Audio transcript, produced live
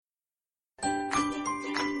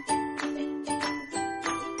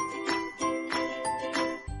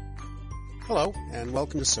Hello, and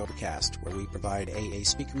welcome to Sobercast, where we provide AA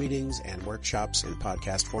speaker meetings and workshops in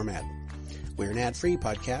podcast format. We're an ad-free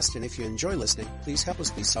podcast, and if you enjoy listening, please help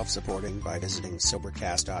us be self-supporting by visiting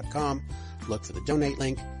Sobercast.com, look for the donate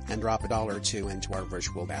link, and drop $1 or $2 into our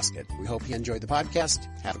virtual basket. We hope you enjoy the podcast.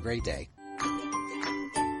 Have a great day.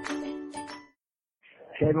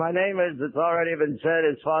 Okay, my name is, it's already been said,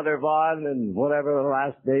 is Father Vaughn, and whatever the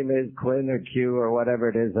last name is, Quinn or Q or whatever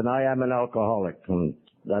it is, and I am an alcoholic, and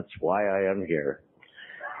that's why I am here.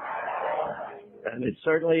 And it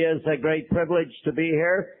certainly is a great privilege to be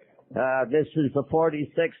here. This is the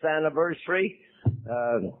 46th anniversary,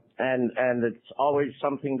 and it's always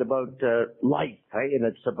something about life, right? And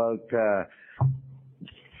it's about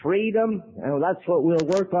freedom, and that's what we'll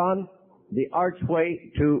work on, the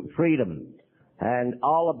archway to freedom, and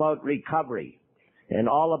all about recovery, and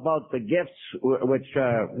all about the gifts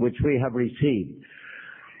which we have received.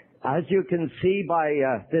 As you can see by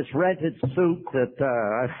this rented suit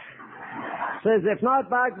that says, if not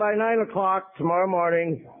back by 9 o'clock tomorrow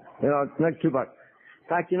morning, next $2. In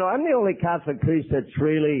fact, I'm the only Catholic priest that's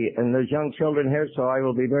really, and there's young children here, so I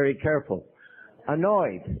will be very careful,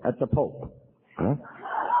 annoyed at the Pope. Huh?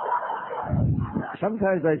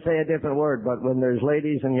 Sometimes I say a different word, but when there's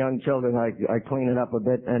ladies and young children, I clean it up a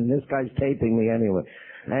bit, and this guy's taping me anyway.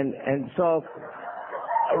 And so,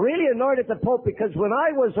 really annoyed at the Pope, because when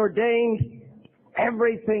I was ordained,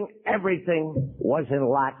 everything was in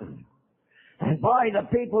Latin. And boy, the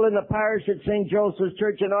people in the parish at St. Joseph's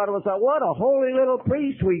Church in Ottawa thought, what a holy little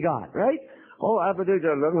priest we got, right? Oh, and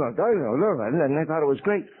they thought it was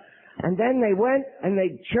great. And then they went and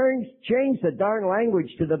they changed the darn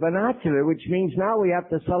language to the vernacular, which means now we have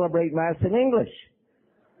to celebrate Mass in English.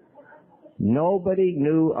 Nobody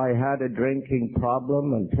knew I had a drinking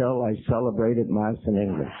problem until I celebrated Mass in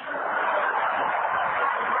English.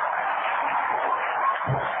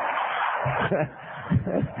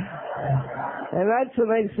 And that's when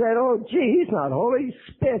they said, oh, gee, he's not holy,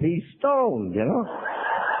 he's spit, he's stoned,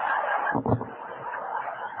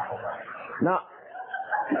 Now,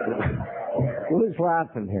 who's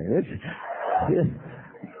laughing here?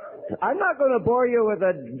 I'm not going to bore you with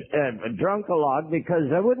a drunkalogue, because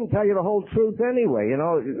I wouldn't tell you the whole truth anyway.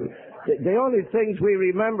 The only things we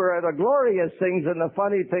remember are the glorious things and the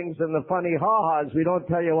funny things and the funny ha-has. We don't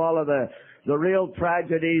tell you all of the real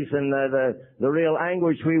tragedies and the real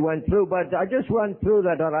anguish we went through. But I just run through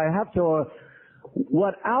that, and I have to.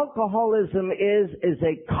 What alcoholism is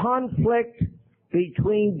a conflict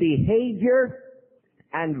between behavior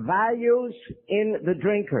and values in the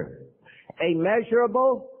drinker. A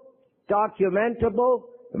measurable, documentable,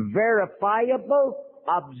 verifiable,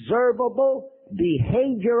 observable,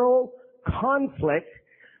 behavioral conflict,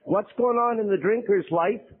 what's going on in the drinker's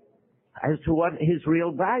life as to what his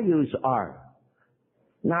real values are.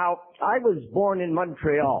 Now, I was born in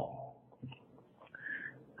Montreal,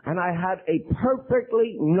 and I had a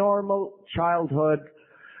perfectly normal childhood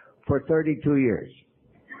for 32 years.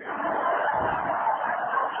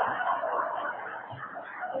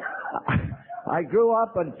 I grew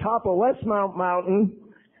up on top of Westmount Mountain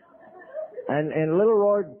and in Little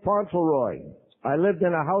Roy, Fauntleroy. I lived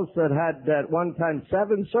in a house that had at one time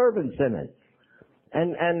 7 servants in it.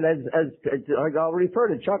 And as I'll refer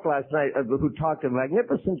to Chuck last night, who talked a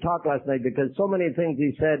magnificent talk last night, because so many things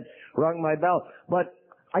he said rung my bell. But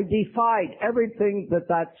I defied everything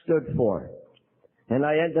that stood for. And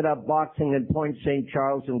I ended up boxing in Point St.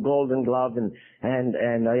 Charles and Golden Glove, and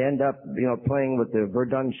I end up, playing with the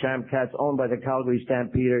Verdun Shamcats owned by the Calgary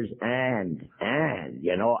Stampeders, and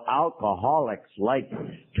alcoholics like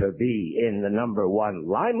to be in the number 1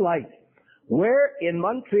 limelight. Where in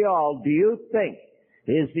Montreal do you think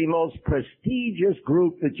is the most prestigious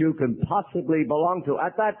group that you can possibly belong to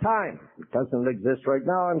at that time? It doesn't exist right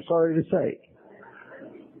now, I'm sorry to say.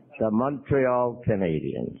 The Montreal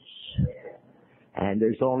Canadiens. And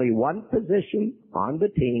there's only one position on the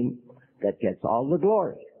team that gets all the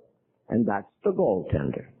glory, and that's the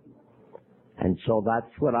goaltender. And so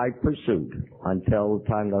that's what I pursued until the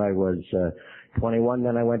time that I was 21.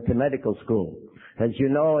 Then I went to medical school. As you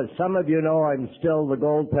know, as some of you know, I'm still the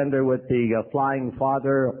goaltender with the Flying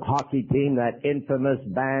Father hockey team, that infamous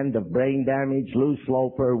band of brain damage, loose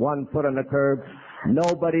loafer, 1 foot on the curb,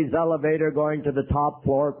 nobody's elevator going to the top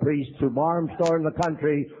floor, priests who bomb storm the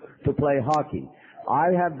country to play hockey.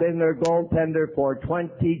 I have been their goaltender for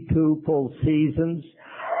 22 full seasons.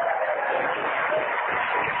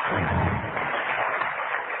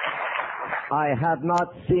 I have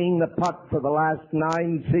not seen the puck for the last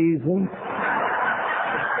 9 seasons.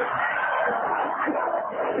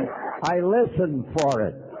 I listen for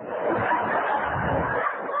it.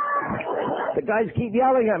 The guys keep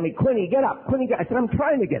yelling at me, Quinny, get up, Quinny, get up. I said, I'm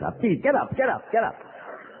trying to get up. Please, get up, get up, get up.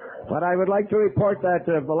 But I would like to report that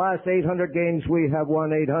the last 800 games we have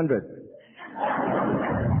won 800.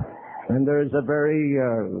 And there's a very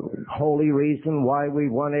holy reason why we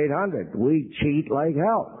won 800. We cheat like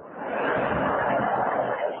hell.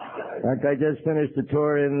 In fact, I just finished a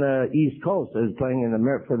tour in the East Coast. I was playing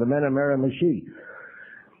for the men of Miramichi.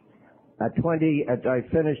 At 20, I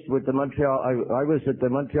finished with the Montreal. I was at the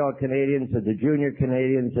Montreal Canadiens, at the Junior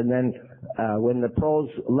Canadiens, and then when the pros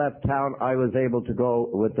left town, I was able to go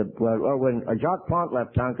with when Jacques Pont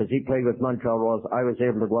left town because he played with Montreal Royals, I was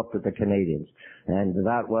able to go up with the Canadiens, and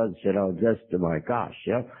that was, just my gosh,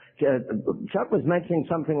 Chuck was mentioning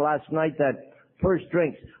something last night that first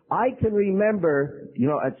drinks. I can remember,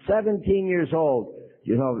 at 17 years old,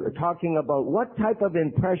 talking about what type of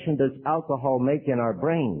impression does alcohol make in our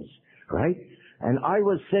brains. Right? And I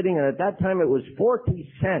was sitting, and at that time it was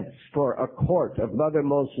 40 cents for a quart of Mother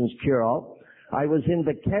Molson's Cure-All. I was in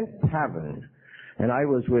the Kent Tavern, and I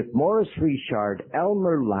was with Maurice Richard,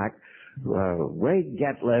 Elmer Lack, Ray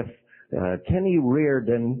Getliff, Kenny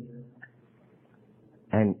Reardon,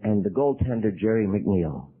 and the goaltender Jerry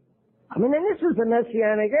McNeil. I mean, and this is the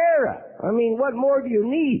Messianic era. I mean, what more do you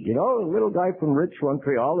need? A little guy from rich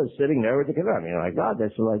Montreal is sitting there with the guitar. I mean, my God,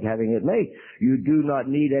 that's like having it made. You do not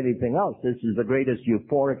need anything else. This is the greatest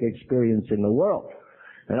euphoric experience in the world.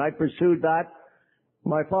 And I pursued that.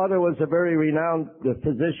 My father was a very renowned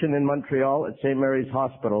physician in Montreal at St. Mary's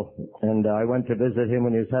Hospital. And I went to visit him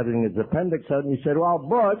when he was having his appendix out. And he said, well,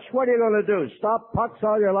 Butch, what are you going to do? Stop pucks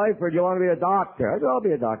all your life, or do you want to be a doctor? I said, I'll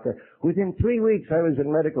be a doctor. Within 3 weeks, I was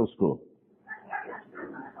in medical school.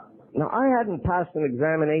 Now, I hadn't passed an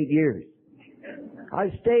exam in 8 years. I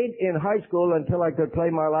stayed in high school until I could play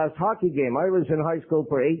my last hockey game. I was in high school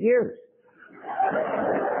for 8 years.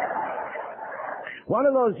 One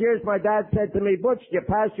of those years, my dad said to me, Butch, you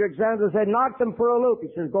passed your exams? I said, knock them for a loop. He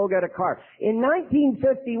says, go get a car. In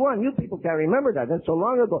 1951, you people can't remember that. That's so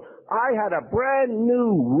long ago. I had a brand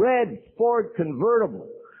new red Ford convertible.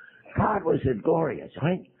 God, was it glorious,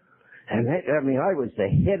 right? And I was the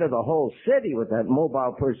hit of the whole city with that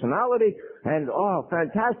mobile personality. And, oh,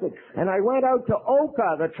 fantastic. And I went out to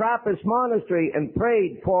Oka, the Trappist monastery, and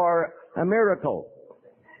prayed for a miracle.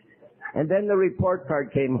 And then the report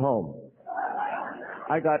card came home.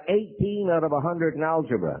 I got 18 out of 100 in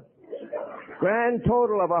algebra. Grand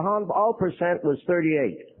total of all percent was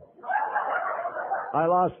 38. I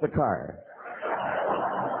lost the car.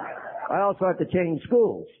 I also had to change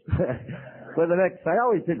schools. I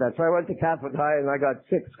always did that. So I went to Catholic High and I got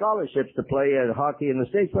 6 scholarships to play hockey in the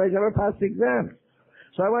States, but I never passed the exams.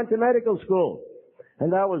 So I went to medical school.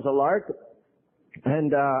 And that was a lark.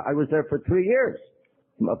 And I was there for 3 years.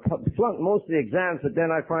 Flunked most of the exams, but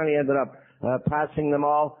then I finally ended up passing them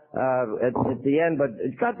all at the end, but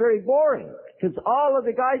it got very boring because all of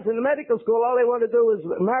the guys in the medical school, all they wanted to do was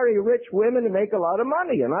marry rich women and make a lot of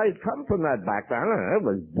money, and I had come from that background, and it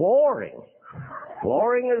was boring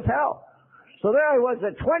as hell. So there I was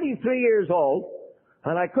at 23 years old,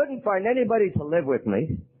 and I couldn't find anybody to live with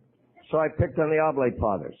me, so I picked on the Oblate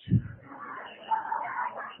Fathers.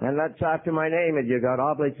 And that's after my name, and you got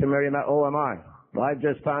Oblates to marry O-M-I. Well, I've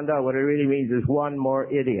just found out what it really means is one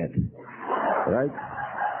more idiot. Right?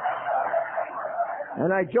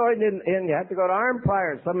 And I joined in, you had to go to Arm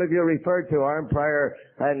Prior. Some of you referred to Arm Prior,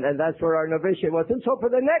 and that's where our novitiate was. And so for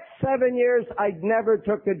the next 7 years, I never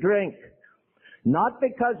took a drink. Not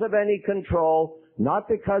because of any control, not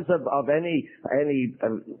because of any,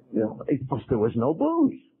 it's just there was no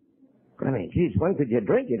booze. I mean, geez, when could you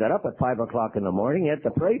drink? You got up at 5 o'clock in the morning, you had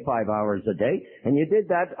to pray 5 hours a day, and you did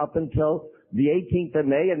that up until the 18th of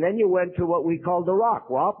May, and then you went to what we call the Rock,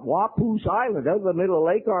 Wapoose Island, out in the middle of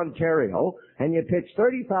Lake Ontario, and you pitched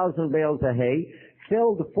 30,000 bales of hay,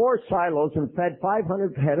 filled 4 silos, and fed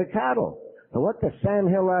 500 head of cattle. Now, what the Sam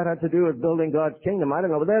Hill that had to do with building God's kingdom, I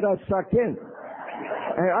don't know, but that got sucked in.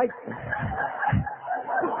 And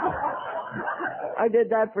I did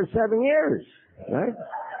that for 7 years, right?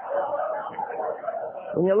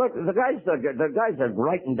 When you look, the guys have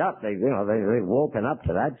brightened up. They've woken up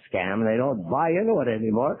to that scam, and they don't buy into it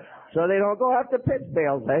anymore. So they don't go after pitch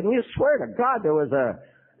bales. And you swear to God, there was a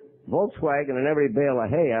Volkswagen in every bale of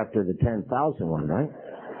hay after the 10,000 one, right?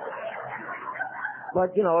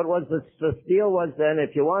 But, it was the deal was then,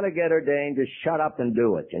 if you want to get ordained, just shut up and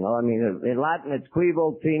do it, I mean, in Latin, it's qui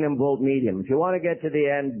vult finum vult medium. If you want to get to the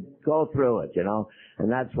end, go through it, and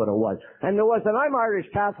that's what it was. And and I'm Irish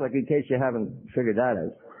Catholic, in case you haven't figured that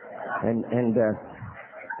out. And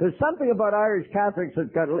there's something about Irish Catholics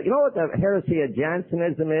that's got, what the heresy of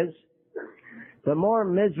Jansenism is? the more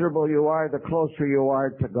miserable you are, the closer you are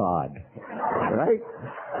to God. Right?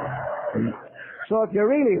 So if you're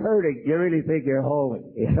really hurting, you really think you're holy,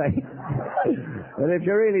 right? But if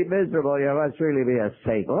you're really miserable, you must really be a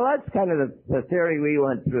saint. Well, that's kind of the theory we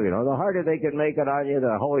went through, you know. The harder they can make it on you,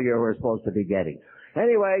 the holier we're supposed to be getting.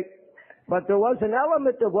 Anyway, but there was an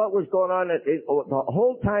element of what was going on. The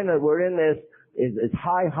whole time that we're in this is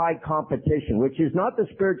high competition, which is not the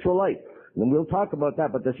spiritual life. And we'll talk about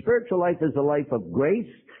that. But the spiritual life is a life of grace.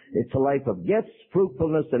 It's a life of gifts,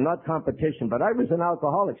 fruitfulness, and not competition. But I was an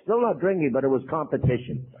alcoholic, still not drinking, but it was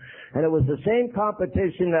competition. And it was the same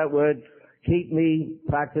competition that would keep me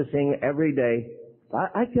practicing every day.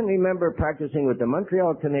 I can remember practicing with the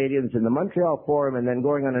Montreal Canadiens in the Montreal Forum and then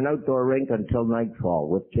going on an outdoor rink until nightfall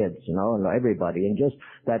with kids, you know, and everybody. And just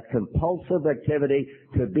that compulsive activity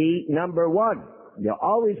to be number one. You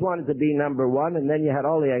always wanted to be number one, and then you had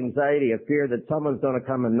all the anxiety of fear that someone's going to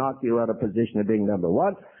come and knock you out of position of being number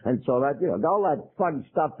one. And so that, you know, all that fun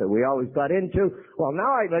stuff that we always got into. Well,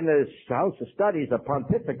 now I'm in this House of Studies, a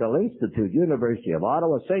Pontifical Institute, University of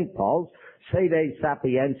Ottawa, St. Paul's, Sede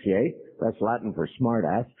Sapientiae. That's Latin for smart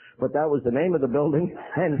ass. But that was the name of the building.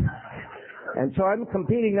 And so I'm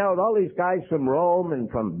competing now with all these guys from Rome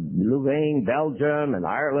and from Louvain, Belgium, and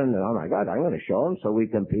Ireland. And oh my God, I'm going to show them. So we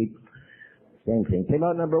compete. Same thing. Came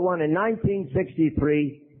out number one. In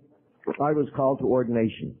 1963, I was called to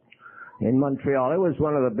ordination in Montreal. It was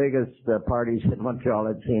one of the biggest parties that Montreal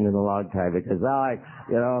had seen in a long time because I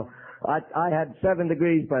had 7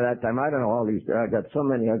 degrees by that time. I don't know all these. I got so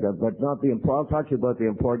many. But not the important. I'll talk to you about the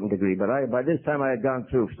important degree. But by this time I had gone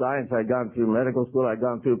through science. I had gone through medical school. I had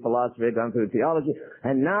gone through philosophy. I had gone through theology.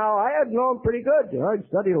 And now I had known pretty good. You know, I'd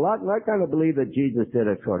studied a lot, and I kind of believe that Jesus did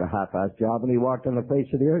a sort of half-assed job, and he walked on the face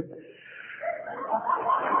of the earth.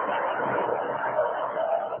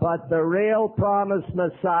 But the real promised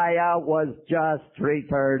Messiah was just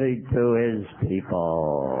returning to his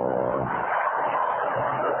people.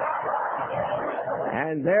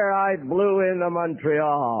 And there I blew into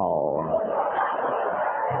Montreal.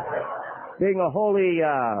 Being a holy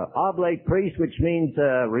oblate priest, which means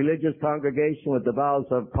a religious congregation with the vows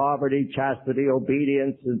of poverty, chastity,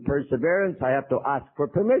 obedience, and perseverance, I have to ask for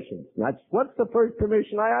permission. What's the first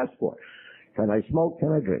permission I ask for? Can I smoke?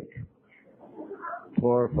 Can I drink?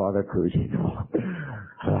 Poor Father Crucino.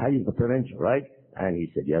 He's the provincial, right? And he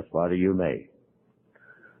said, yes, Father, you may.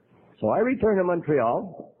 So I returned to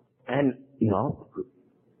Montreal, and, you know,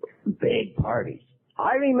 big parties.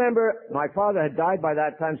 I remember my father had died by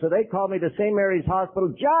that time, so they called me to St. Mary's Hospital.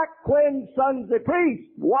 Jack Quinn, son's the priest.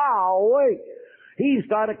 Wow, wait. He's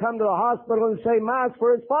got to come to the hospital and say Mass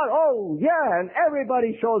for his father. Oh, yeah, and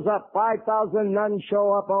everybody shows up. 5,000 nuns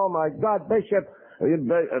show up. Oh, my God, Bishop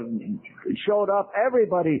showed up.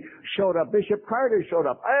 Everybody showed up. Bishop Carter showed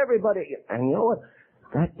up. Everybody. And you know what?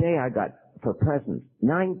 That day I got, for presents,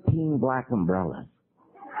 19 black umbrellas.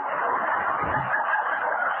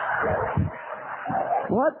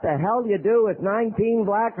 What the hell do you do with 19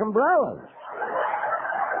 black umbrellas?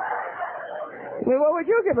 I mean, what would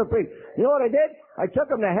you give a priest? You know what I did? I took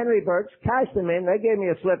them to Henry Burke's, cashed them in. They gave me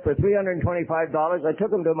a slip for $325. I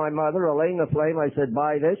took them to my mother, Elaine the Flame. I said,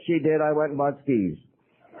 buy this. She did. I went and bought skis.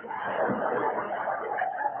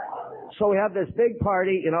 So we have this big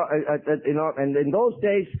party, and in those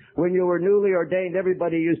days, when you were newly ordained,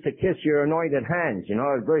 everybody used to kiss your anointed hands. You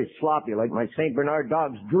know, it was very sloppy, like my St. Bernard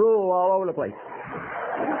dogs drool all over the place.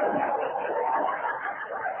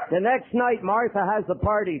 The next night, Martha has a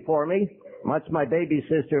party for me. That's my baby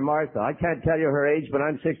sister, Martha. I can't tell you her age, but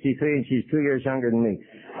I'm 63 and she's 2 years younger than me.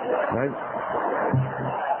 Right?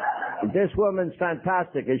 This woman's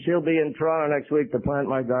fantastic, and she'll be in Toronto next week to plant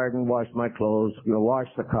my garden, wash my clothes, wash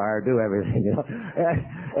the car, do everything.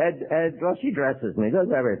 And well, she dresses me,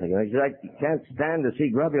 does everything. I can't stand to see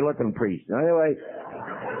grubby-looking priests. Anyway,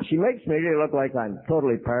 she makes me really look like I'm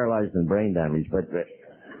totally paralyzed and brain damaged. But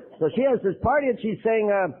so she has this party, and she's saying,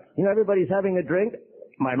 everybody's having a drink.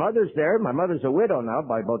 My mother's there. My mother's a widow now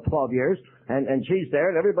by about 12 years. And she's there,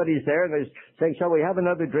 and everybody's there, and they're saying, shall we have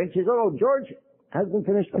another drink? She says, oh, George hasn't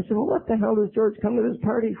finished. I said, well, what the hell does George come to this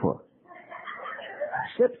party for?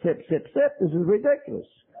 Sip, sip, sip, sip. This is ridiculous.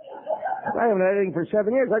 I haven't had anything for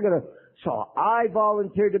 7 years. So I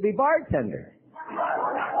volunteered to be bartender.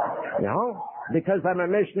 You know? Because I'm a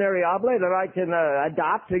missionary oblate and I can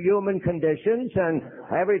adapt to human conditions and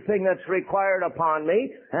everything that's required upon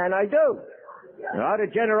me, and I do. Out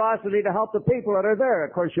of generosity to help the people that are there.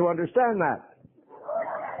 Of course, you understand that.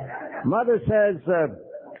 Mother says,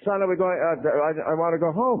 son, are we going, I want to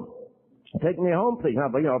go home. Take me home, please. Now,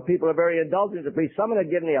 but, people are very indulgent. Please, someone had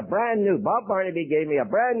given me Bob Barnaby gave me a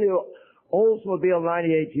brand new Oldsmobile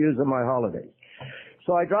 98 to use on my holidays.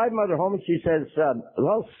 So I drive Mother home, and she says,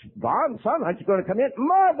 well, Vaughn, son, aren't you going to come in?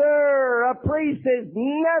 Mother, a priest is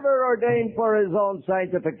never ordained for his own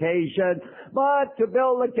sanctification, but to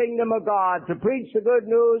build the kingdom of God, to preach the good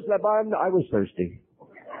news. I was thirsty.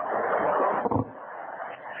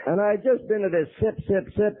 And I had just been at this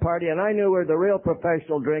sip party, and I knew where the real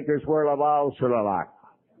professional drinkers were, Laval, sur la Lac.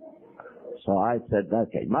 So I said,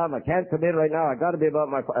 okay, Mom, I can't come in right now. I got to be about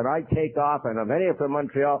my... And I take off, and I'm heading from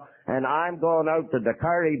Montreal, and I'm going out to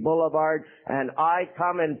Descartes Boulevard, and I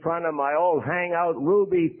come in front of my old hangout,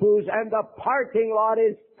 Ruby Foods, and the parking lot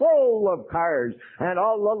is full of cars, and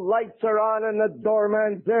all the lights are on, and the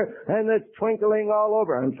doorman's there, and it's twinkling all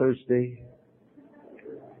over. I'm thirsty.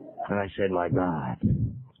 And I said, my God,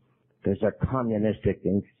 there's a communistic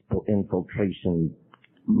infiltration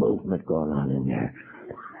movement going on in there.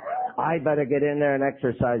 I better get in there and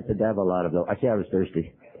exorcise the devil out of them. I see I was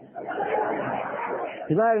thirsty.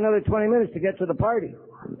 Because I had another 20 minutes to get to the party.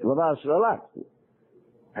 And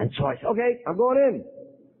so I said, okay, I'm going in.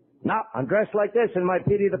 Now, I'm dressed like this in my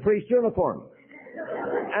Petey the Priest uniform.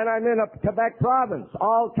 And I'm in a Quebec province,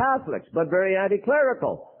 all Catholics, but very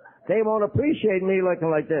anti-clerical. They won't appreciate me looking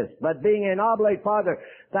like this. But being an oblate father,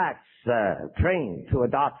 that's trained to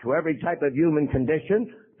adopt to every type of human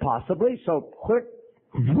condition, possibly. So quick,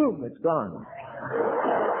 boom, it's gone.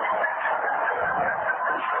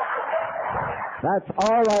 That's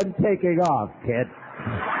all I'm taking off, kid.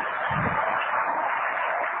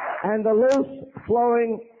 And the loose,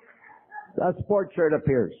 flowing sports shirt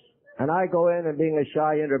appears. And I go in, and being a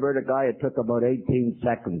shy, introverted guy, it took about 18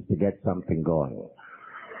 seconds to get something going.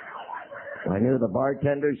 I knew the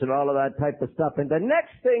bartenders and all of that type of stuff. And the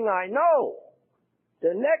next thing I know,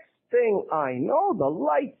 the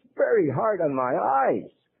light's very hard on my eyes.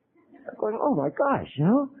 I'm going, oh my gosh,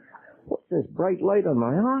 what's this bright light on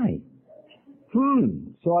my eye?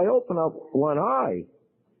 So I open up one eye.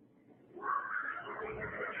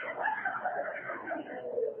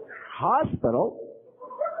 Hospital?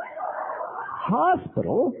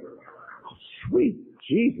 Sweet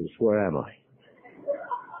Jesus, where am I?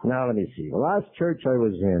 Now let me see. The last church I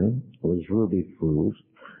was in was Ruby Foods.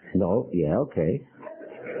 Okay.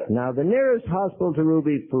 Now the nearest hospital to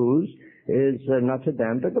Ruby Foods is Notre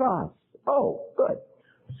Dame de Grace. Oh, good.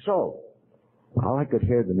 So, all I could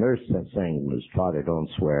hear the nurse saying was, Father, don't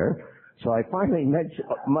swear. So I finally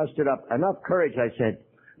mustered up enough courage. I said,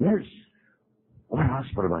 Nurse, what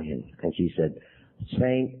hospital am I in? And she said,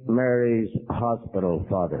 St. Mary's Hospital,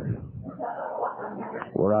 Father,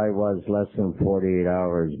 where I was less than 48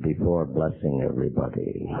 hours before blessing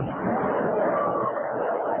everybody,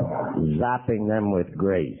 zapping them with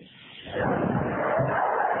grace,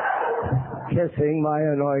 kissing my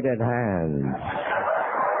anointed hands.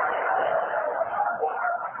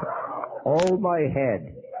 Oh, my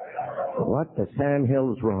head. What the Sam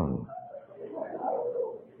Hill's wrong?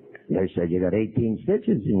 They said, you got 18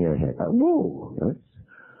 stitches in your head. Whoa.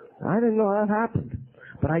 I didn't know that happened.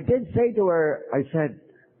 But I did say to her, I said,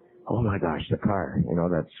 oh my gosh, the car.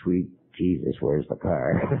 That sweet Jesus, where's the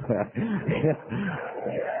car?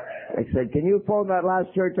 I said, can you phone that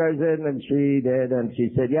last church I was in? And she did. And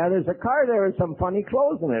she said, yeah, there's a car there with some funny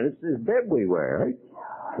clothes in it. It's this bib we wear, right?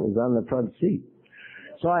 It was on the front seat.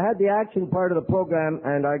 So I had the action part of the program,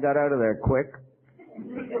 and I got out of there quick,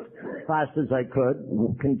 fast as I could,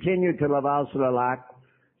 continued to Laval-sur-le-Lac,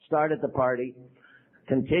 started the party,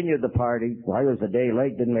 continued the party. I was a day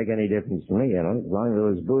late, didn't make any difference to me, As long as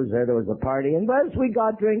there was booze there was a party. And as we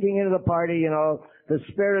got drinking into the party, the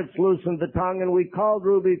spirits loosened the tongue, and we called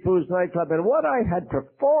Ruby Foods nightclub. And what I had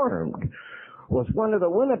performed was one of the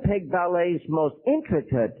Winnipeg Ballet's most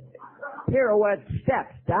intricate pirouette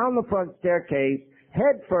steps down the front staircase,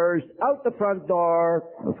 head first, out the front door.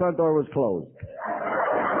 The front door was closed.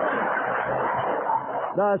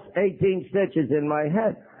 Thus, 18 stitches in my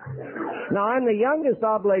head. Now, I'm the youngest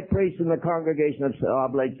oblate priest in the congregation of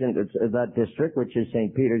oblates in that district, which is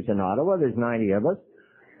St. Peter's in Ottawa. There's 90 of us.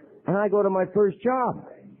 And I go to my first job.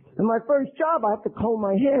 And my first job, I have to comb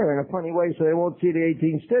my hair in a funny way so they won't see the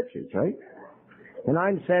 18 stitches, right? And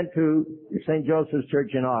I'm sent to St. Joseph's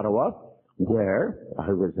Church in Ottawa, where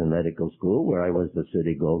I was in medical school, where I was the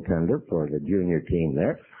city goaltender for the junior team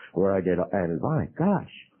there, where I did, and my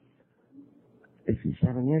gosh, this is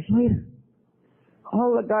 7 years later.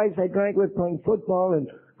 All the guys I drank with playing football and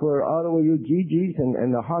for Ottawa UGGs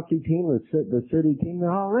and the hockey team, the city team,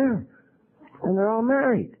 they're all there. And they're all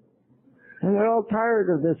married. And they're all tired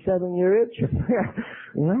of this 7-year itch.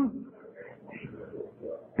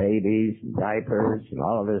 Babies, diapers, and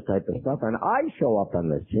all of this type of stuff. And I show up on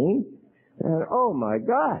the scene. And oh my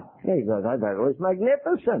God, hey, I thought it was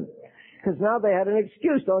magnificent. Because now they had an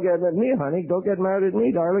excuse. Don't get with me, honey. Don't get married with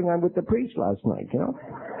me, darling. I'm with the priest last night, you know.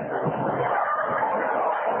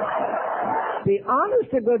 The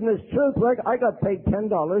honest to goodness truth, like, I got paid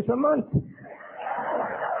 $10 a month.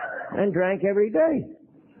 And drank every day.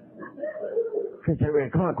 Because they were,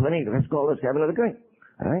 come on, Quinny, let's go, let's have another drink.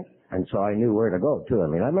 All right? And so I knew where to go, too. I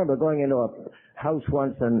mean, I remember going into a house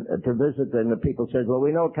once and to visit, and the people said, well,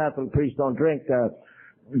 we know Catholic priests don't drink,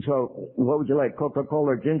 so what would you like,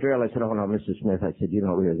 Coca-Cola or ginger ale? I said, oh, no, Mrs. Smith. I said, you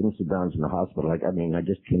know, Mr. Brown's in the hospital. I mean, I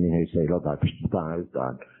just came in here to say, look, I was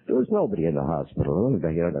gone. There was nobody in the hospital. Only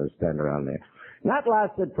here that was standing around there. And that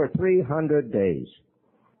lasted for 300 days.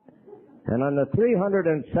 And on the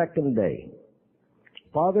 302nd day,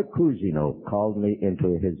 Father Cousineau called me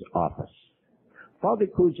into his office. Father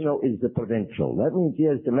Cousineau is the provincial. That means he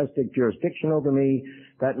has domestic jurisdiction over me.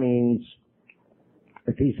 That means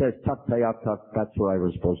if he says tuck, tayok, tuck, that's where I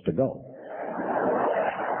was supposed to go.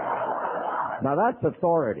 Now that's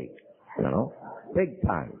authority, you know, big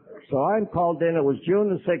time. So I'm called in. It was June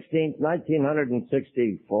the 16th,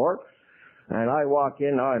 1964. And I walk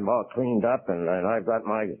in, I'm all cleaned up, and I've got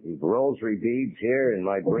my rosary beads here and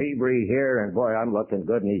my breviary here, and boy, I'm looking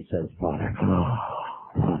good. And he says, Father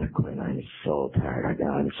Quinn, I'm so tired.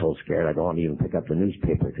 I'm so scared. I don't even pick up the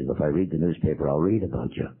newspaper, because if I read the newspaper, I'll read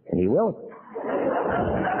about you. And he will.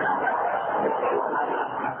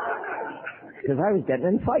 Because I was getting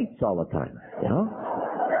in fights all the time, you know?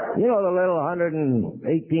 You know, the little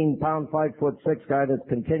 118-pound, 5'6" guy that's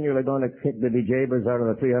continually going to kick the bejabbers out of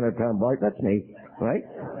a 300-pound boy. That's me, right?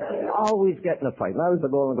 Always getting a fight. And I was the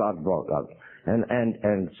golden god broke out. And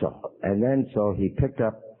so he picked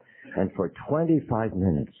up, and for 25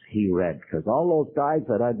 minutes he read, because all those guys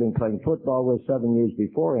that I'd been playing football with 7 years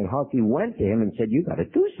before in hockey went to him and said, you got to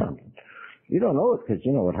do something. You don't know it because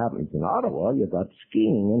you know what happens in Ottawa. You got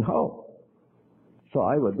skiing and Hull. So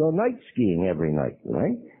I would go night skiing every night,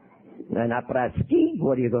 right? And après ski,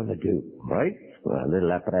 what are you going to do, right? Well, a little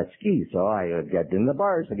après ski, so I would get in the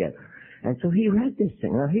bars again. And so he read this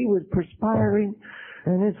thing. Now, he was perspiring,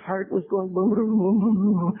 and his heart was going boom, boom, boom, boom,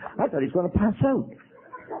 boom. I thought he was going to pass out.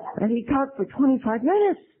 And he talked for 25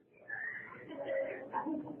 minutes.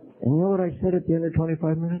 And you know what I said at the end of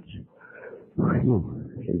 25 minutes? Whew,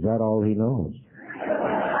 is that all he knows?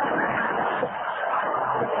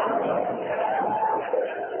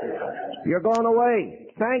 You're going away.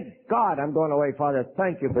 Thank God I'm going away, Father.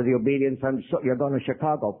 Thank you for the obedience. You're going to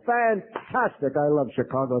Chicago. Fantastic. I love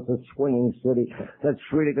Chicago. It's a swinging city. That's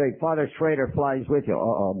really great. Father Schrader flies with you.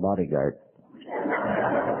 Uh-oh, bodyguard.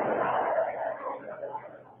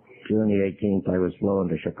 June the 18th, I was flown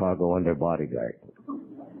to Chicago under bodyguard.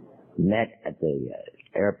 Met at the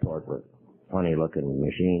airport with a funny-looking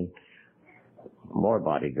machine. More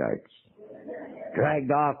bodyguards.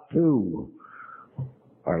 Dragged off to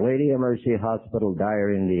Our Lady of Mercy Hospital,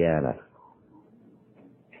 Dyer, Indiana.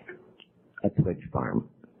 A Twitch farm.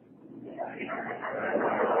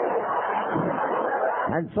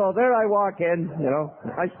 And so there I walk in, you know.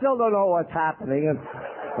 I still don't know what's happening. And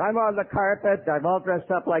I'm on the carpet. I'm all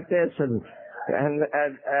dressed up like this. And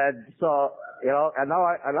so, you know, and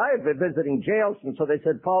I had been visiting jails. And so they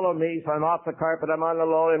said, follow me. So I'm off the carpet. I'm on the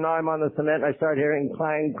low. And now I'm on the cement. And I start hearing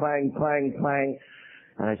clang, clang, clang, clang.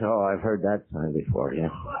 And I said, oh, I've heard that sound before, yeah.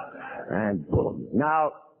 And boom.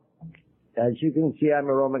 Now, as you can see, I'm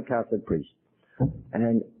a Roman Catholic priest.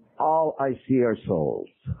 And all I see are souls.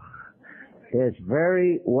 This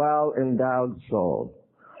very well-endowed soul.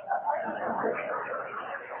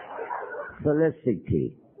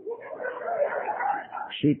 Felicity.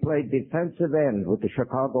 She played defensive end with the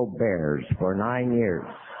Chicago Bears for 9 years.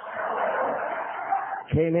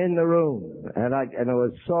 Came in the room, and it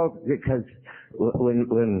was so, because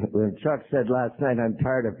when Chuck said last night, I'm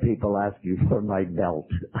tired of people asking for my belt.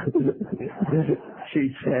 She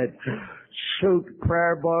said, shoot,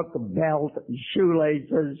 prayer book, belt,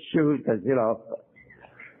 shoelaces, shoes, because, you know,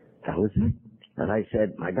 that was it. And I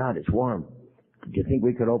said, my God, it's warm. Do you think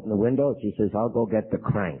we could open the window? She says, I'll go get the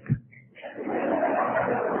crank.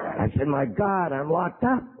 I said, my God, I'm locked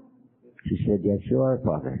up. She said, yes, you are,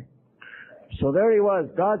 Father. So there he was,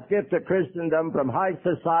 God's gift to Christendom, from high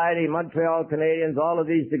society, Montreal Canadians, all of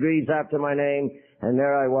these degrees after my name, and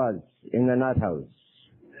there I was, in the nut house.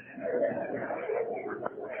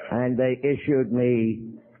 And they issued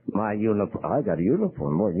me my uniform. I got a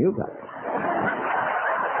uniform more than you got.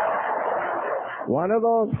 One of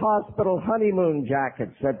those hospital honeymoon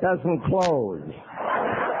jackets that doesn't close.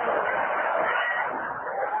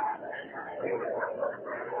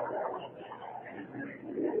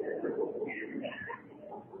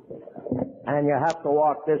 And you have to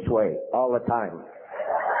walk this way all the time.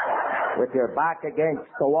 with your back against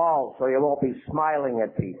the wall so you won't be smiling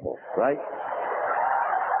at people, right?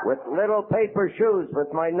 With little paper shoes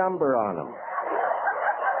with my number on them.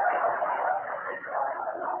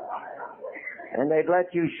 And they'd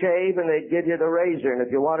let you shave and they'd give you the razor. And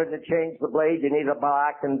if you wanted to change the blade, you need a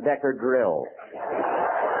Black & Decker drill.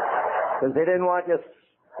 Because they didn't want you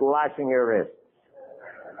slashing your wrists.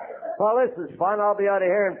 Well, this is fun. I'll be out of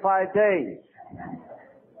here in 5 days.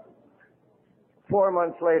 4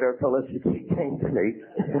 months later, Felicity came to me.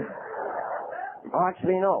 Oh,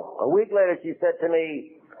 actually, no. A week later, she said to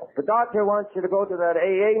me, the doctor wants you to go to that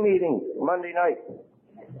AA meeting Monday night.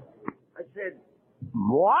 I said,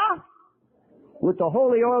 what? With the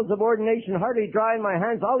holy oils of ordination hardly dry in my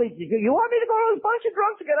hands, I'll eat you. You want me to go to this bunch of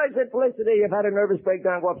drunks again? I said, Felicity, you've had a nervous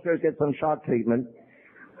breakdown. Go upstairs, get some shock treatment.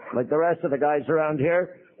 Like the rest of the guys around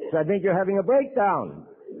here. So I think you're having a breakdown.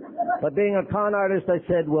 But being a con artist, I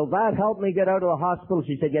said, will that help me get out of the hospital?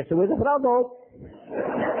 She said, yes, it will. But I'll go.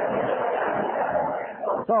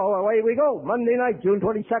 So away we go. Monday night, June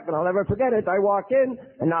 22nd. I'll never forget it. I walk in,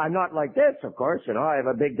 and now I'm not like this, of course. You know, I have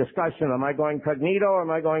a big discussion. Am I going cognito or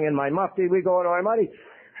am I going in my mufti? We go into our muddy.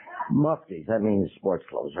 Muftis, that means sports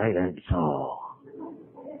clothes, right? And so,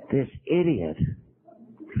 this idiot,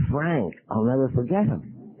 Frank, I'll never forget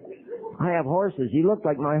him. I have horses. He looked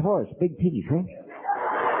like my horse. Big teeth, huh?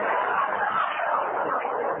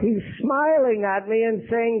 He's smiling at me and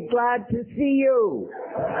saying, glad to see you.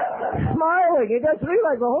 Smiling. He doesn't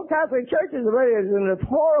realize the whole Catholic Church is in a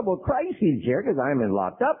horrible crisis here because I'm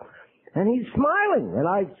locked up. And he's smiling. And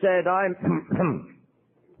I said, I'm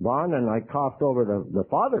Vaughn, and I coughed over the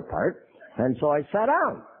father part. And so I sat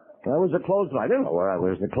down. That was a closed, I didn't know where I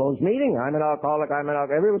was. The closed meeting. I'm an alcoholic.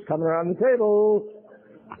 Everyone's coming around the table.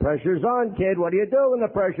 Pressure's on, kid. What do you do when the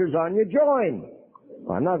pressure's on? You join.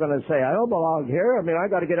 I'm not going to say I don't belong here. I mean, I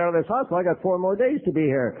got to get out of this hospital. I got 4 more days to be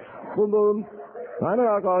here. Boom, boom. I'm an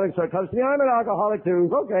alcoholic, so it comes to me. I'm an alcoholic too.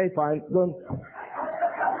 Okay, fine. Boom.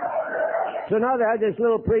 So now they had this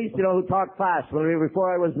little priest, you know, who talked fast. Before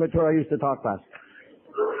I was mature, I used to talk fast.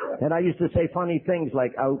 And I used to say funny things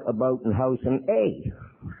like out, about, and house, and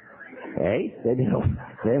They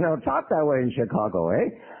don't talk that way in Chicago,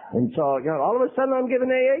 And so, you know, all of a sudden I'm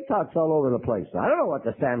giving AA talks all over the place. I don't know what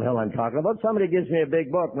the Sam Hill I'm talking about. Somebody gives me a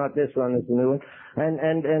big book, not this one, this is a new one.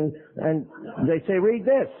 And they say, read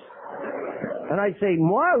this. And I say,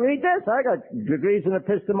 moi, read this. I got degrees in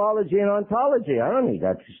epistemology and ontology. I don't need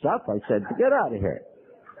that stuff. I said, get out of here.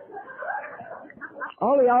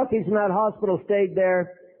 All the alkies in that hospital stayed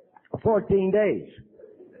there 14 days.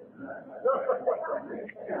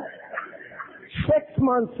 6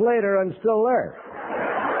 months later, I'm still there.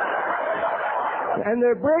 And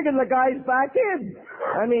they're bringing the guys back in.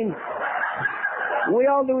 I mean, we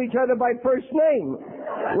all knew each other by first name.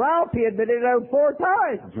 Ralphie had been in out 4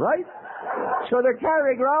 times, right? So they're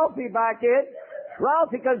carrying Ralphie back in.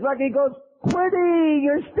 Ralphie comes back, he goes, Quiddy,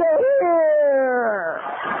 you're still here.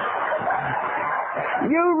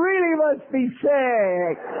 You really must be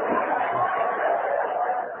sick.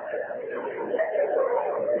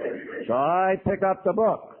 So I pick up the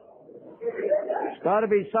book. There's got to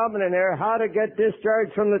be something in there, how to get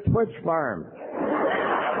discharged from the Twitch farm.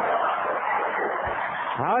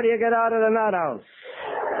 How do you get out of the nut house?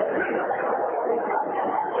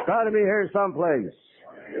 It's got to be here someplace.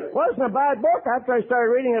 Wasn't a bad book. After I started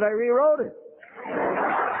reading it, I rewrote it.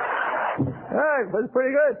 It was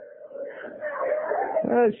pretty good.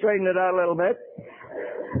 I straightened it out a little bit.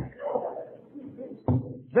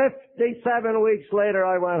 57 weeks later,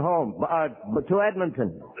 I went home to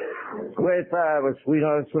Edmonton. That's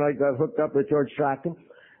when I got hooked up with George Strachan.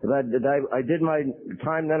 I did my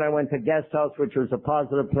time, then I went to Guest House, which was a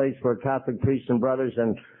positive place for Catholic priests and brothers,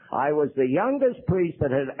 and I was the youngest priest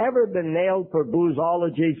that had ever been nailed for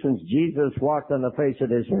boozology since Jesus walked on the face of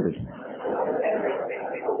this earth.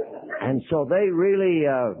 And so they really,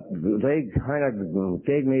 they kind of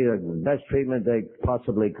gave me the best treatment they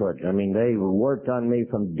possibly could. I mean, they worked on me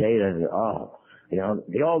from day to,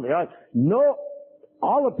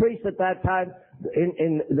 all the priests at that time,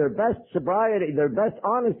 in their best sobriety, their best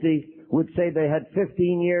honesty, would say they had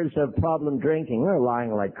 15 years of problem drinking. They're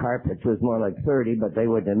lying like carpets. It was more like 30, but they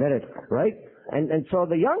wouldn't admit it, right? And so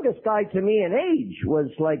the youngest guy to me in age was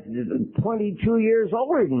like 22 years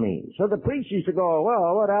older than me. So the priest used to go,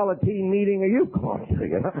 well, what Alateen meeting are you going to,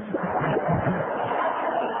 you know?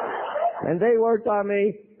 And they worked on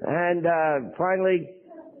me, and finally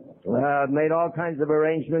made all kinds of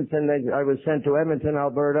arrangements, and I was sent to Edmonton,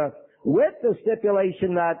 Alberta, with the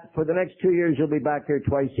stipulation that for the next 2 years you'll be back here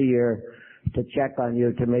twice a year to check on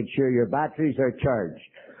you, to make sure your batteries are charged.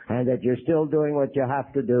 and that you're still doing what you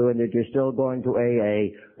have to do, and that you're still going to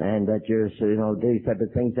AA, and that you're, these type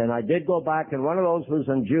of things. And I did go back, and one of those was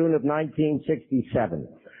in June of 1967.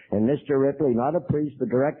 And Mr. Ripley, not a priest, the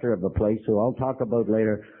director of the place, who I'll talk about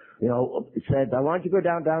later, said, I want you to go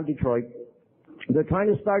down Detroit. They're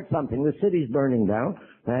trying to start something. The city's burning down,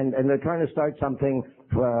 and they're trying to start something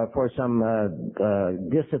for some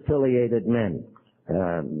disaffiliated men.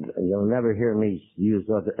 You'll never hear me use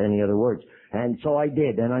any other words. And so I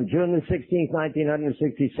did. And on June the 16th,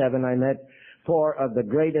 1967, I met 4 of the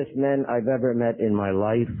greatest men I've ever met in my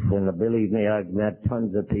life. And believe me, I've met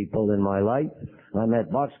tons of people in my life. I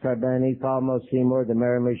met Boxcar Benny, Falmo Seymour, the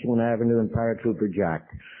Mayor of Michigan Avenue, and Paratrooper Jack.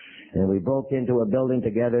 And we broke into a building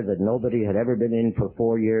together that nobody had ever been in for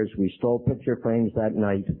 4 years. We stole picture frames that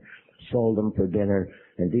night, sold them for dinner,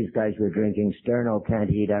 and these guys were drinking Sterno, Can't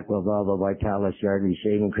Heat, Aquavalva, Vitalis, Yardley,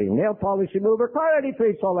 Shaving Cream, Nail Polish Remover, Car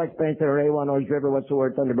 83, Solex Painter, A1, Orange River, what's the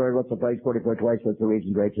word, Thunderbird, what's the price, 44 twice, what's the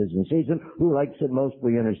reason, great season, season, who likes it most,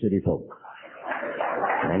 we inner city folk.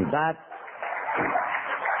 And that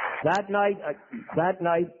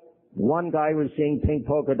night, one guy was seeing pink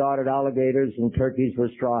polka-dotted alligators and turkeys with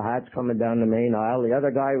straw hats coming down the main aisle. The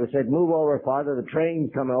other guy said, move over, Father, the train's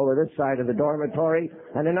coming over this side of the dormitory.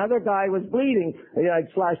 And another guy was bleeding. He had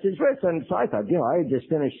slashed his wrist. And so I thought, I had just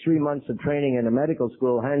finished 3 months of training in a medical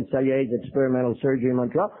school, Hans Sayed's experimental surgery in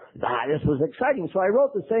Montreal. This was exciting. So I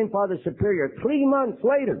wrote the same Father Superior 3 months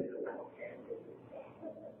later.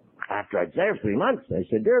 After I'd there 3 months, I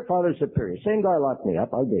said, Dear Father Superior, same guy locked me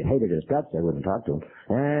up. I hated his guts. I wouldn't talk to him.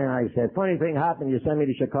 And I said, funny thing happened. You sent me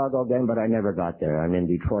to Chicago again, but I never got there. I'm in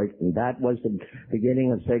Detroit. And that was the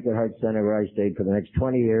beginning of Sacred Heart Center, where I stayed for the next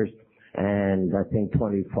 20 years. And I think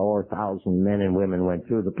 24,000 men and women went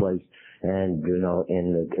through the place and,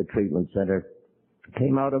 in the treatment center.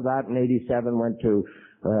 Came out of that in 87, went to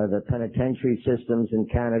the penitentiary systems in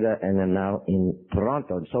Canada, and then now in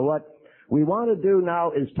Toronto. So what we want to do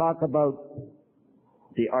now is talk about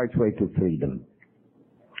the archway to freedom.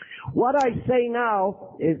 What I say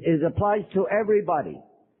now is applies to everybody.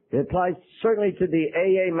 It applies certainly to the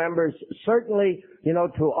AA members, certainly,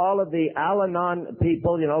 to all of the Al-Anon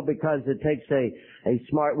people, because it takes a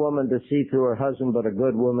smart woman to see through her husband, but a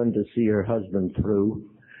good woman to see her husband through.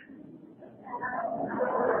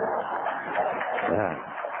 Yeah.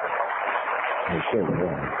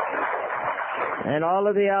 And all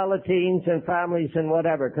of the Alateens and families and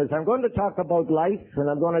whatever, because I'm going to talk about life, and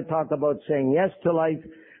I'm going to talk about saying yes to life,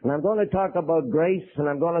 and I'm going to talk about grace, and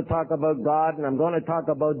I'm going to talk about God, and I'm going to talk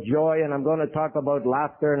about joy, and I'm going to talk about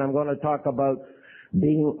laughter, and I'm going to talk about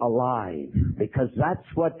being alive, because that's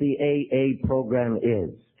what the AA program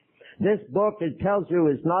is. This book, it tells you,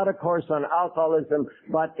 is not a course on alcoholism,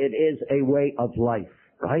 but it is a way of life,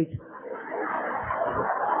 right?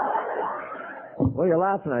 What are you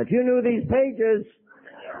laughing at? If you knew these pages,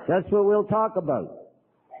 that's what we'll talk about.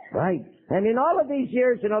 Right? And in all of these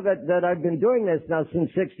years, that I've been doing this now since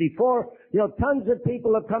 64, tons of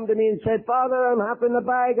people have come to me and said, Father, I'm half in the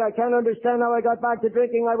bag. I can't understand how I got back to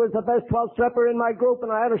drinking. I was the best 12-stepper in my group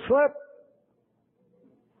and I had a slip.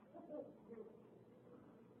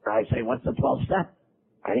 I say, what's the 12-step?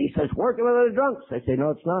 And he says, working with other drunks. I say, no,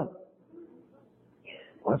 it's not.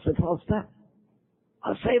 What's the 12-step?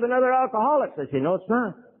 I'll save another alcoholics. I say, no, it's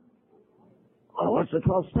not. Oh, what's the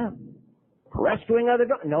 12-step? Rescuing other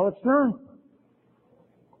drunks. No, it's not.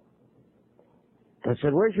 I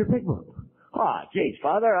said, where's your big book? Oh, geez,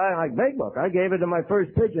 Father, I like big book. I gave it to my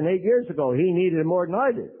first pigeon 8 years ago. He needed it more than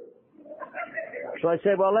I did. So I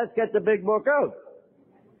said, well, let's get the big book out.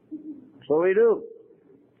 So we do.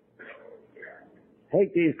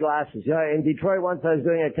 Hate these glasses. In Detroit once I was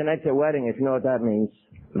doing a connected wedding, if you know what that means.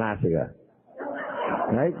 Massacre.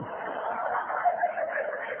 Right?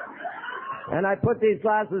 And I put these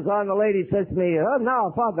glasses on, the lady says to me, oh,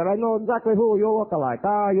 now, Father, I know exactly who you look like.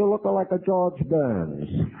 You look like a George Burns.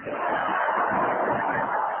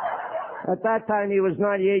 At that time, he was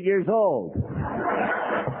 98 years old.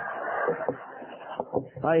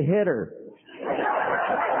 I hit her.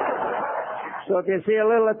 So if you see a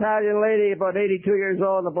little Italian lady about 82 years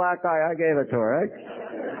old with a black eye, I gave it to her, right?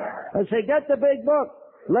 I say, get the big book.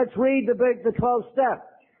 Let's read the 12-step.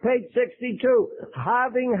 Page 62.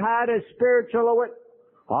 Having had a spiritual awakening.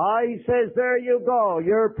 He says, there you go.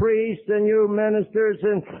 You're priests and you ministers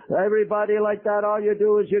and everybody like that. All you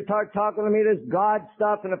do is you start talking to me this God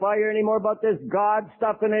stuff. And if I hear any more about this God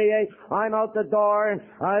stuff in AA, I'm out the door and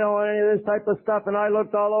I don't want any of this type of stuff. And I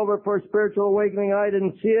looked all over for spiritual awakening. I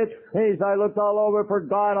didn't see it. I looked all over for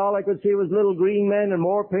God. All I could see was little green men and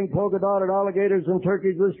more pink polka-dotted alligators and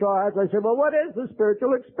turkeys with straw hats. I said, well, what is the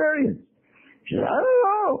spiritual experience? She said, I don't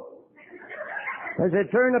know. As I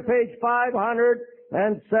turn to page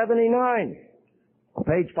 579,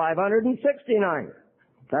 page 569,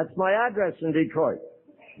 that's my address in Detroit.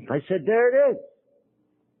 I said, there it is.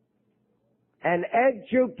 An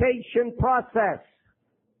education process.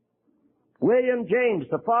 William James,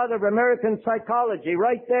 the father of American psychology,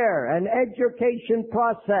 right there. An education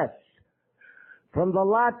process. From the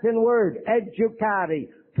Latin word educare,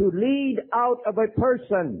 to lead out of a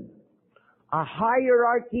person a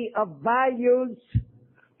hierarchy of values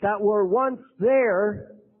that were once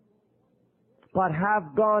there but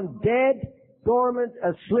have gone dead, dormant,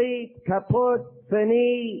 asleep, kaput,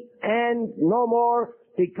 fini, and no more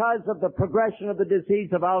because of the progression of the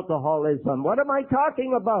disease of alcoholism. What am I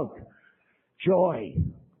talking about? Joy,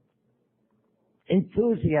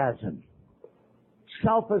 enthusiasm,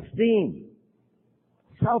 self-esteem,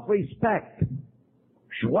 self-respect,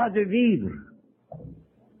 joie de vivre,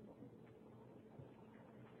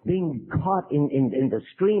 being caught in the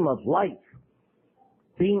stream of life,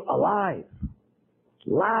 being alive,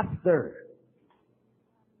 laughter.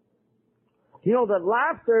 You know that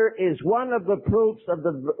laughter is one of the proofs of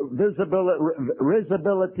the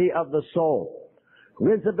risibility of the soul.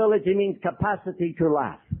 Risibility means capacity to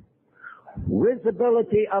laugh.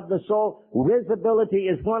 Risibility of the soul. Risibility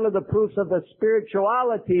is one of the proofs of the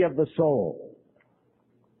spirituality of the soul.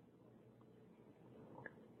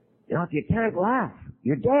 You know, if you can't laugh,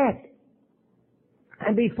 you're dead.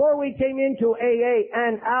 And before we came into AA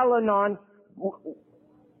and Al-Anon,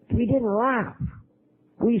 we didn't laugh.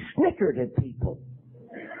 We snickered at people.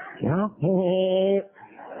 You know?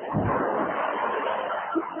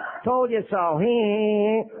 Told you so.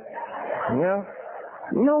 You know?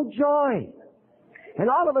 No joy. And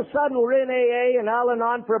all of a sudden we're in AA and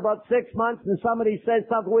Al-Anon for about 6 months and somebody says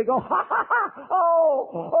something, we go, ha ha ha,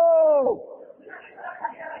 oh.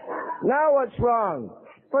 Now what's wrong?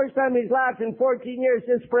 First time he's laughed in 14 years,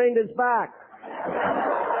 just sprained his back.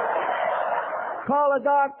 Call a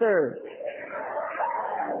doctor.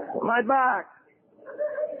 My back.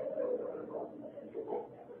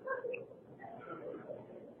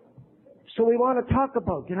 So we want to talk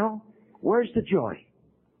about, you know, where's the joy?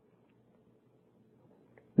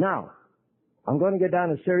 Now, I'm going to get down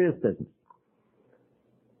to serious business.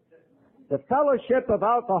 The fellowship of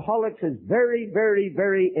alcoholics is very, very,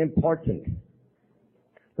 very important.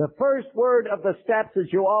 The first word of the steps,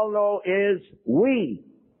 as you all know, is we.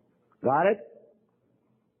 Got it?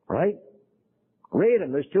 Right? Read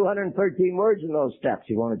them. There's 213 words in those steps.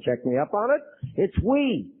 You want to check me up on it? It's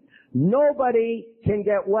we. Nobody can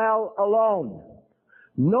get well alone.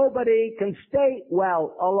 Nobody can stay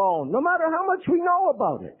well alone, no matter how much we know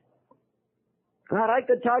about it. God, I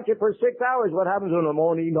could talk to you for 6 hours. What happens when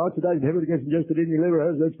ammonia, oxidized, heavily gets ingested in your liver,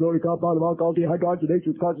 has its glory compound of alcohol dehydrogenation,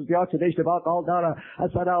 which causes the oxidation of alcohol down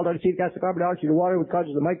acetaldehyde, acetic acid, carbon dioxide, and water, which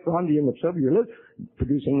causes the mitochondria in the cellular liver,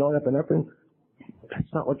 producing norepinephrine.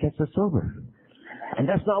 That's not what gets us sober. And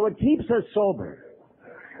that's not what keeps us sober.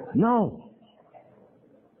 No.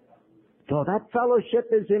 So that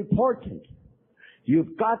fellowship is important.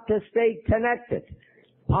 You've got to stay connected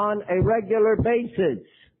on a regular basis.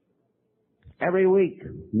 Every week,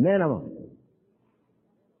 minimum.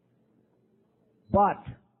 But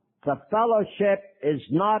the fellowship is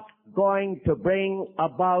not going to bring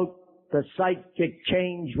about the psychic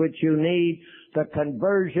change which you need, the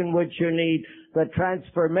conversion which you need, the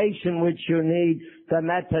transformation which you need, the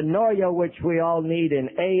metanoia which we all need in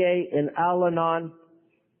AA, in Al-Anon,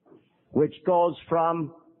 which goes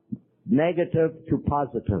from negative to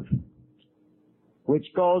positive,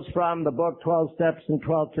 which goes from the book 12 Steps and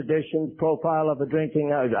 12 Traditions, profile of a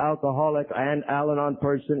drinking alcoholic and Al-Anon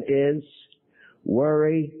person is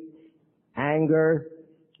worry, anger,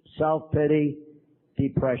 self-pity,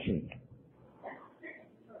 depression.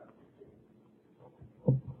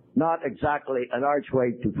 Not exactly an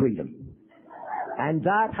archway to freedom. And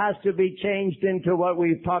that has to be changed into what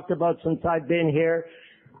we've talked about since I've been here.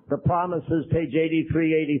 The promises, page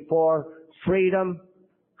 83, 84, freedom,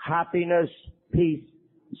 happiness, peace,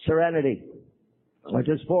 serenity, which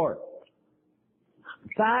is 4.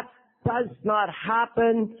 That does not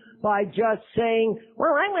happen by just saying,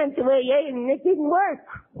 well, I went to AA and it didn't work.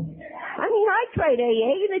 I mean, I tried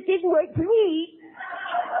AA and it didn't work for me.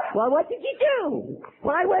 Well, what did you do?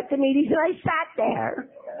 Well, I went to meetings and I sat there.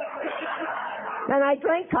 And I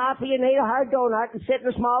drank coffee and ate a hard donut and sit in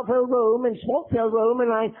a small-filled room and smoke-filled room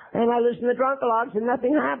and I listened to drunkalogs and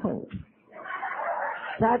nothing happened.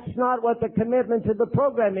 That's not what the commitment to the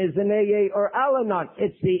program is in AA or Al-Anon.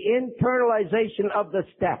 It's the internalization of the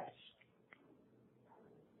steps.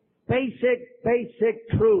 Basic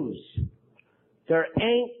truths. There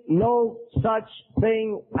ain't no such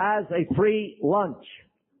thing as a free lunch.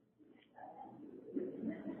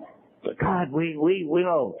 God, we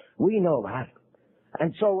know that.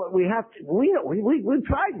 And so we've tried,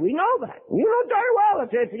 we know that. You know darn well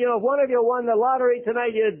if one of you won the lottery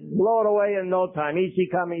tonight, you'd blow it away in no time. Easy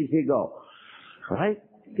come, easy go. Right?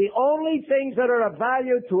 The only things that are of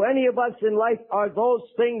value to any of us in life are those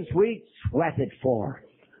things we sweated for.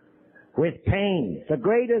 With pain. The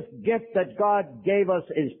greatest gift that God gave us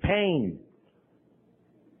is pain.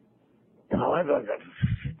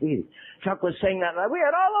 Chuck was saying that. We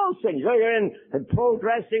had all those things. You're in pro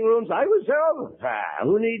dressing rooms. I was there.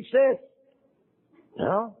 Who needs this?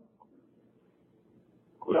 No?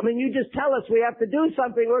 I mean, you just tell us we have to do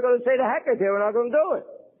something. We're going to say, the heck with it. We're not going to do it.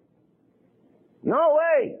 No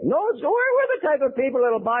way. No, we're the type of people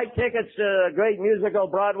that'll buy tickets to a great musical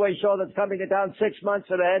Broadway show that's coming to town 6 months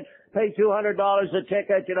ahead, pay $200 a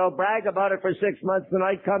ticket, brag about it for 6 months. The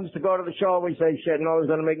night comes to go to the show, we say, shit, no one's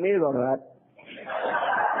going to make me go to that.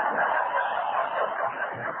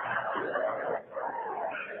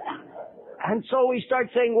 And so we start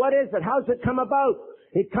saying, what is it? How's it come about?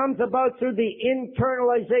 It comes about through the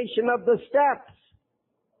internalization of the steps,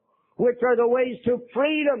 which are the ways to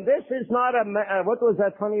freedom. This is not what was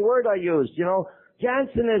that funny word I used?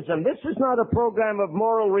 Jansenism. This is not a program of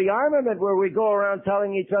moral rearmament where we go around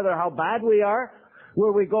telling each other how bad we are,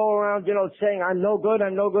 where we go around, saying, I'm no good,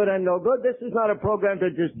 I'm no good, I'm no good. This is not a program to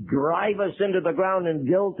just drive us into the ground in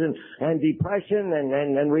guilt and depression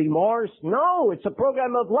and remorse. No, it's a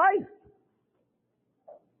program of life.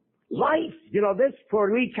 Life. This, for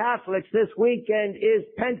we Catholics, this weekend is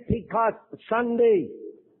Pentecost Sunday.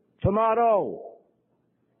 Tomorrow.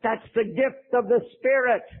 That's the gift of the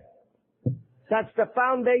Spirit. That's the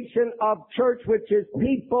foundation of church, which is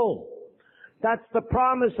people. That's the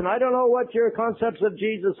promise. And I don't know what your concepts of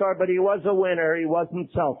Jesus are, but he was a winner. He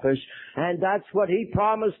wasn't selfish. And that's what he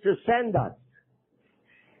promised to send us.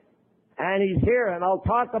 And he's here, and I'll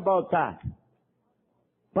talk about that.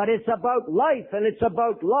 But it's about life, and it's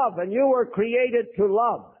about love, and you were created to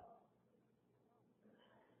love.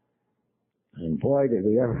 And boy, did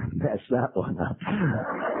we ever mess that one up.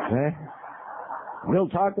 We'll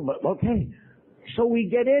talk about, okay. So we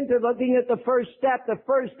get into looking at the first step. The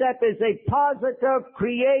first step is a positive,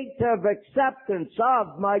 creative acceptance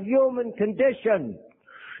of my human condition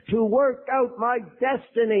to work out my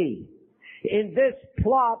destiny in this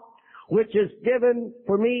plot which is given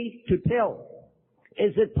for me to till.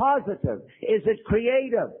 Is it positive? Is it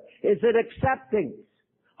creative? Is it accepting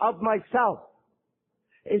of myself?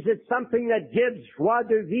 Is it something that gives joie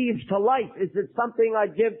de vivre to life? Is it something I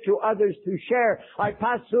give to others to share? I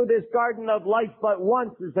pass through this garden of life but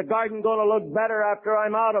once. Is the garden going to look better after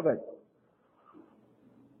I'm out of it?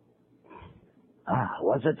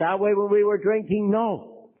 Was it that way when we were drinking?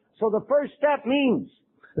 No. So the first step means,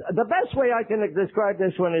 the best way I can describe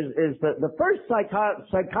this one is the first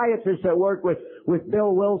psychiatrist that worked with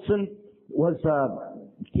Bill Wilson was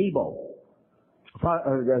Thibault,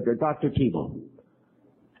 Dr. Thibault.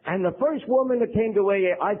 And the first woman that came to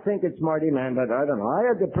AA, I think it's Marty Mann, but I don't know. I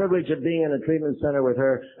had the privilege of being in a treatment center with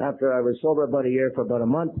her after I was sober about a year for about a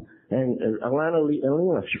month, and Elena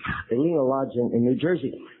Lodge in New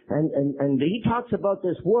Jersey. And he talks about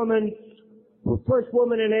this woman, the first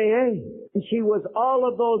woman in AA. And she was all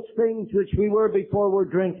of those things which we were before we're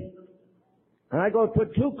drinking. And I go,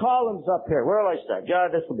 put 2 columns up here. Where will I start? Yeah,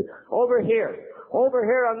 this will be. Over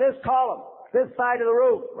here on this column, this side of the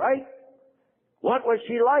room, right? What was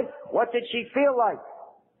she like? What did she feel like?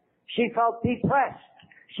 She felt depressed.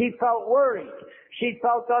 She felt worried. She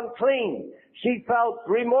felt unclean. She felt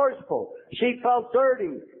remorseful. She felt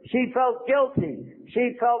dirty. She felt guilty.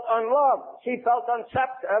 She felt unloved. She felt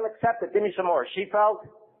unaccepted. Give me some more. She felt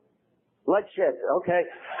like shit. Okay.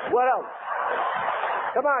 What else?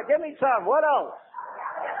 Come on, give me some. What else?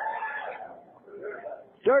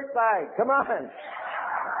 Dirtbag. Come on.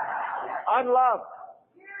 Unloved.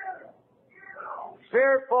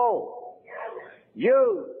 Fearful,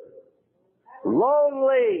 used,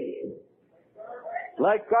 lonely,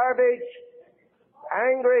 like garbage,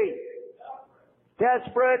 angry,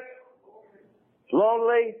 desperate,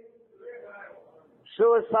 lonely,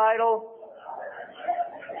 suicidal.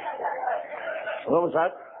 What was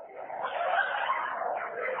that?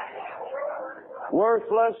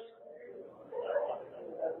 Worthless.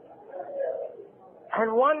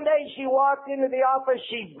 And one day she walked into the office,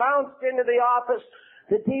 she bounced into the office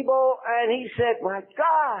to Thibault, and he said, my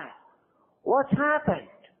God, what's happened?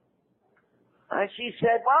 And she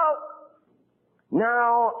said, well,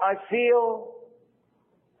 now I feel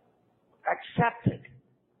accepted.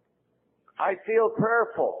 I feel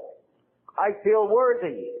prayerful. I feel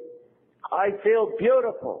worthy. I feel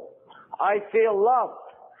beautiful. I feel loved.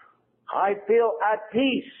 I feel at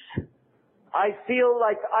peace. I feel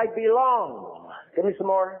like I belong. Give me some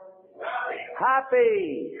more.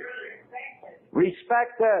 Happy.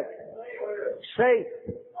 Respected.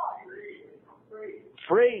 Safe.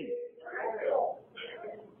 Free.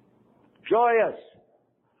 Joyous.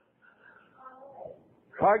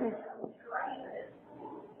 Pardon?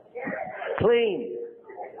 Clean.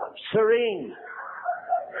 Serene.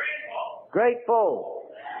 Grateful.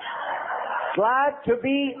 Glad to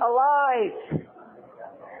be alive.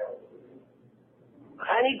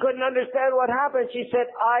 And he couldn't understand what happened. She said,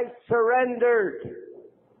 I surrendered.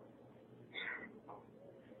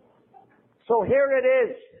 So here it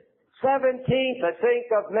is, 17th, I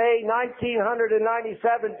think, of May,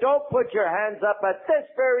 1997. Don't put your hands up at this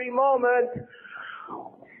very moment.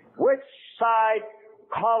 Which side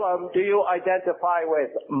column do you identify with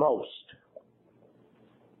most?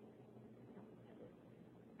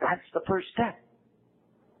 That's the first step.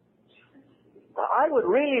 I would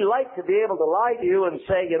really like to be able to lie to you and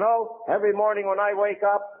say, you know, every morning when I wake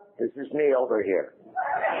up, this is me over here.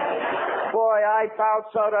 Boy, I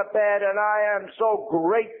bounce out of bed and I am so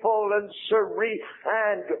grateful and serene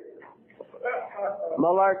and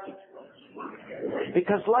malarkey.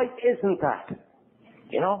 Because life isn't that.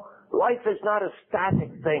 You know, life is not a static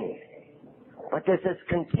thing. But this is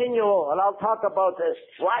continual, and I'll talk about this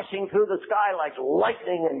flashing through the sky like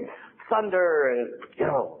lightning and thunder and, you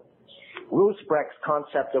know, Roosbrecht's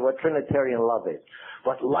concept of what Trinitarian love is.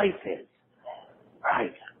 What life is.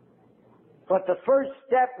 Right. But the first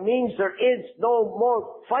step means there is no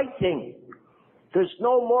more fighting. There's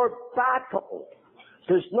no more battle.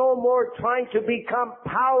 There's no more trying to become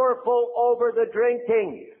powerful over the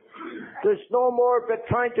drinking. There's no more but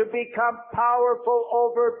trying to become powerful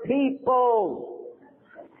over people.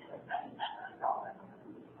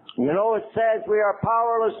 You know, it says we are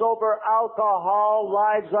powerless over alcohol,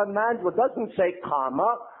 lives unmanageable. It doesn't say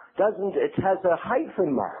comma. It has a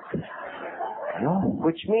hyphen mark. You know,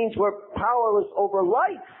 which means we're powerless over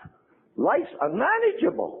life. Life's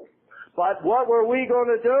unmanageable. But what were we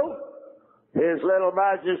going to do? His little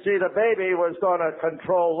Majesty the baby was going to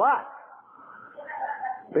control that.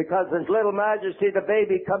 Because His little Majesty the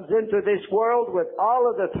baby comes into this world with all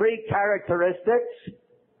of the three characteristics,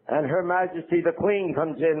 and Her Majesty the Queen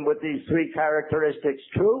comes in with these three characteristics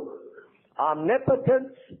too.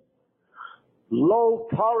 Omnipotence, low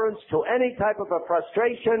tolerance to any type of a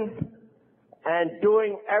frustration, and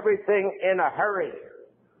doing everything in a hurry.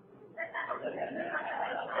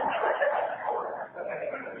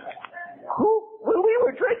 When we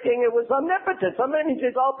were drinking, it was omnipotence. I mean,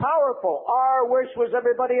 it's all powerful. Our wish was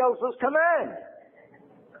everybody else's command.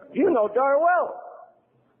 You know darn well.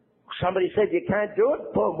 Somebody said you can't do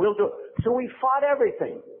it, boom, we'll do it. So we fought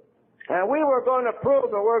everything. And we were going to prove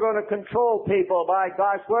that we're going to control people. By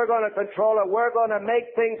gosh, we're going to control it. We're going to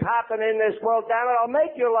make things happen in this world. Damn it, I'll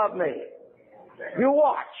make you love me. You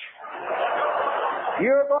watch.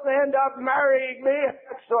 You're going to end up marrying me.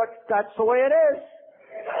 That's the way it is.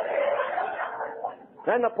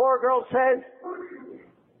 Then the poor girl says,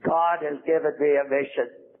 God has given me a mission.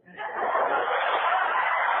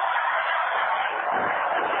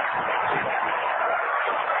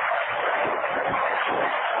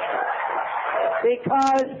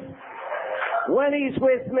 Because when He's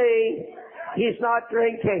with me, He's not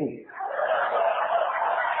drinking.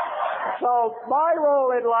 So my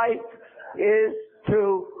role in life is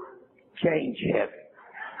to change Him.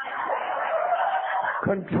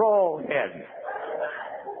 Control Him.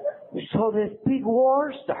 So this big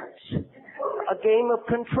war starts. A game of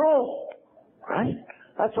control. Right?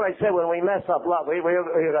 That's what I said when we mess up love. We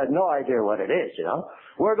have no idea what it is, you know.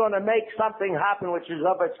 We're going to make something happen which is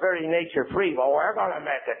of its very nature free. Well, we're going to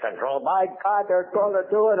make it controlled. By God, they're going to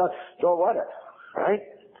do it. So what? Right?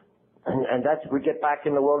 And that's, we get back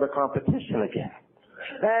in the world of competition again.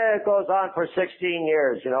 And it goes on for 16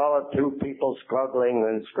 years, you know, two people struggling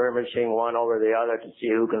and skirmishing one over the other to see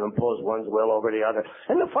who can impose one's will over the other.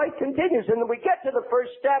 And the fight continues. And when we get to the first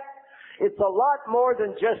step, it's a lot more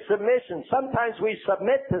than just submission. Sometimes we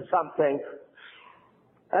submit to something,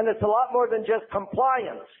 and it's a lot more than just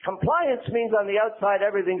compliance. Compliance means on the outside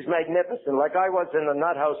everything's magnificent. Like I was in the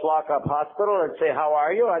Nut House Lockup Hospital, I'd say, how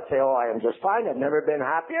are you? I'd say, oh, I am just fine. I've never been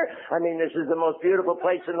happier. I mean, this is the most beautiful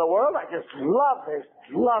place in the world. I just love this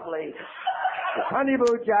lovely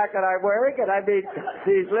honeymoon jacket I'm wearing, and I mean,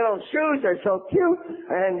 these little shoes are so cute.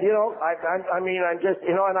 And, you know, I'm just,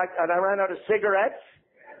 you know, and I ran out of cigarettes.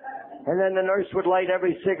 And then the nurse would light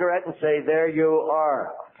every cigarette and say, there you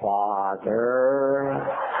are, Father.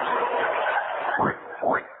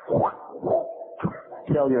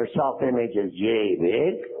 till your self-image is yay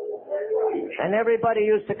big. And everybody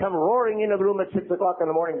used to come roaring into the room at 6 o'clock in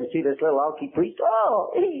the morning to see this little alky priest.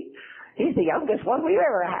 Oh, he's the youngest one we've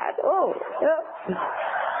ever had. Oh, yeah.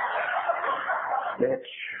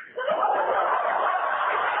 Bitch.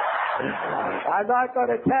 I'm not going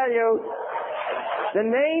to tell you. The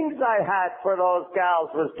names I had for those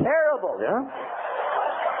gals was terrible, yeah?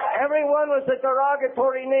 Everyone was a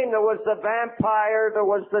derogatory name. There was the vampire, there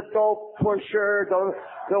was the dope pusher,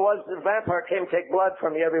 there was the vampire came take blood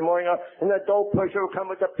from you every morning, and the dope pusher would come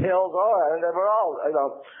with the pills, and they were all, There's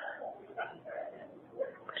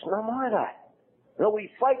no more of that. We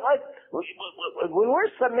fight like, when we're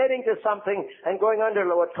submitting to something and going under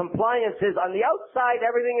what compliance is, on the outside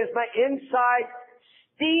everything is met, inside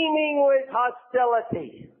steaming with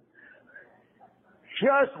hostility.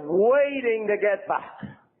 Just waiting to get back.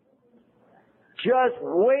 Just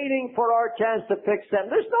waiting for our chance to fix them.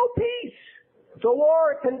 There's no peace. The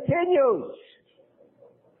war continues.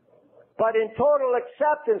 But in total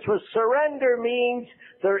acceptance, where surrender means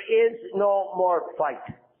there is no more fight.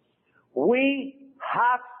 We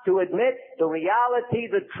have to admit the reality,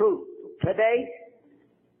 the truth. Today,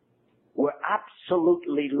 we're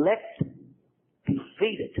absolutely licked,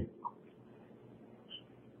 defeated.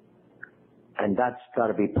 And that's got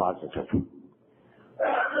to be positive.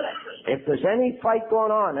 If there's any fight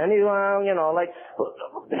going on,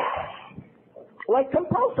 like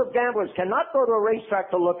compulsive gamblers cannot go to a racetrack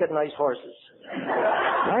to look at nice horses.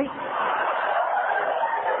 Right?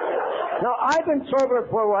 Now, I've been sober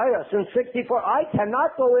for a while, since 64. I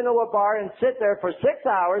cannot go into a bar and sit there for 6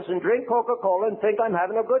 hours and drink Coca-Cola and think I'm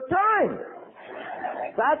having a good time.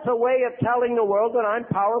 That's a way of telling the world that I'm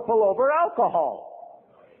powerful over alcohol.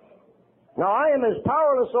 Now, I am as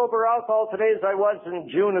powerless over alcohol today as I was in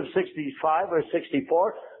June of 65 or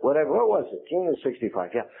 64, whatever. What was it? June of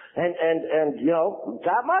 65, yeah. And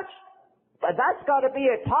that much? But that's got to be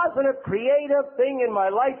a positive, creative thing in my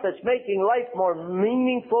life that's making life more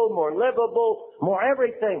meaningful, more livable, more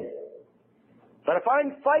everything. But if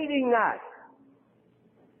I'm fighting that,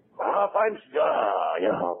 if I'm,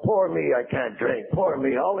 poor me, I can't drink. Poor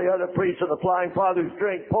me. All the other priests and the Flying Fathers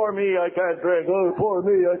drink. Poor me, I can't drink. Oh, poor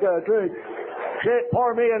me, I can't drink. Shit,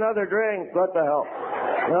 pour me another drink. What the hell?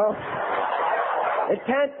 It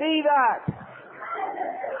can't be that.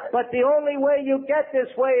 But the only way you get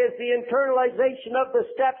this way is the internalization of the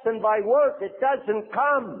steps, and by work. It doesn't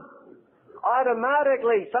come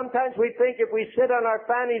automatically. Sometimes we think if we sit on our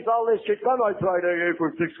fannies, all this should come. I tried AA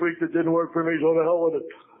for 6 weeks. It didn't work for me, so the hell with it.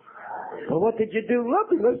 Well, what did you do?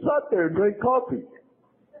 Nothing. Let's sit there and drink coffee.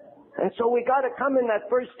 And so we got to come in that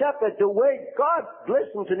first step at the way God.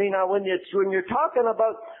 Listen to me now. When you're talking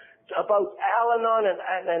about Al-Anon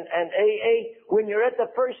and AA, when you're at the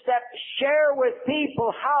first step, share with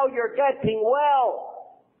people how you're getting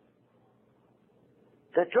well.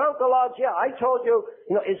 The drunkalogs, yeah, I told you,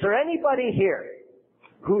 is there anybody here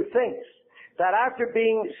who thinks that after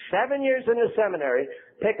being 7 years in the seminary,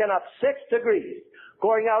 picking up 6 degrees,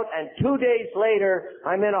 going out, and 2 days later,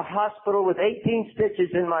 I'm in a hospital with 18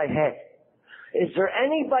 stitches in my head. Is there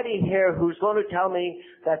anybody here who's going to tell me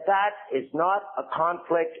that that is not a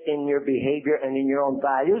conflict in your behavior and in your own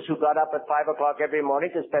values, who got up at 5 o'clock every morning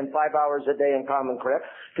to spend 5 hours a day in common prayer,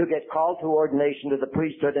 to get called to ordination to the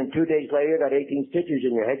priesthood, and 2 days later got 18 stitches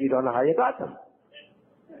in your head? You don't know how you got them.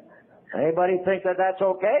 Anybody think that that's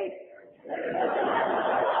okay?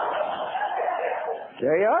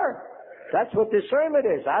 There you are. That's what discernment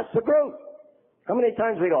is. Ask the group. How many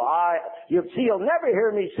times we go, you'll never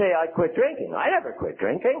hear me say I quit drinking. I never quit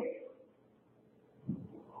drinking.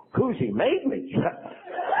 Koozie made me.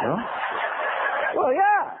 No? Well,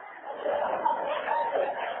 yeah.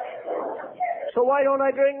 So why don't I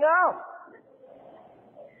drink now?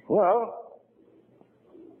 Well,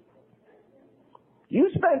 you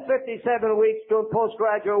spent 57 weeks doing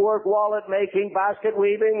postgraduate work, wallet making, basket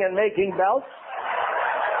weaving, and making belts.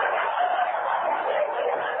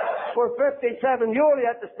 For 57, you only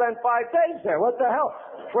had to spend 5 days there. What the hell?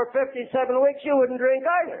 For 57 weeks, you wouldn't drink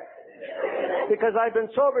either. Because I've been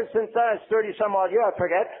sober since I was 30 some odd years, I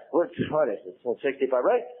forget. What is it? 65,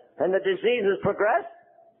 right? And the disease has progressed.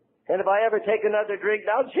 And if I ever take another drink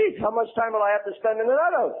now, geez, how much time will I have to spend in the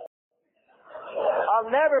nut house? I'll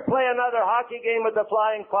never play another hockey game with the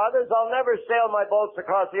Flying Fathers. I'll never sail my boats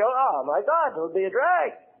across the ocean. Oh, my God, it'll be a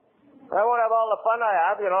drag. I won't have all the fun I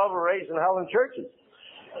have, over raising hell in churches.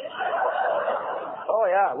 Oh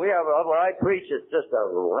yeah, we have, where I preach, it's just a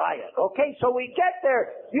riot. Okay, so we get there.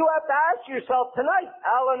 You have to ask yourself tonight,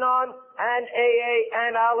 Al-Anon and AA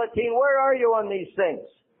and Alateen, where are you on these things?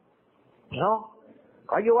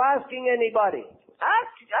 Are you asking anybody?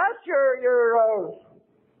 Ask your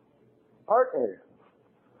Partner,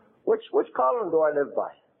 which column do I live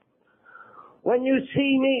by? When you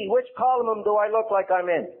see me, which column do I look like I'm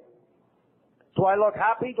in? Do I look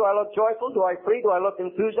happy? Do I look joyful? Do I free? Do I look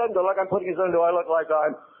enthusiastic? Do I look I'm putting it on? Do I look like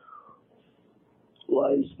I'm...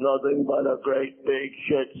 Life's nothing but a great big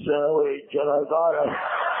shit sandwich,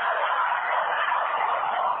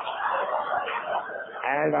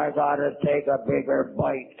 and I gotta take a bigger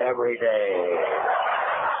bite every day.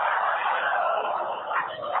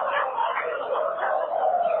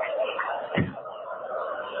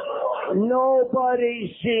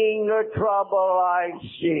 Nobody's seeing the trouble I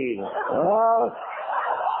see.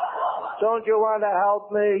 Don't you want to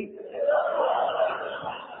help me?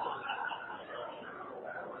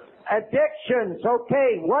 Addictions.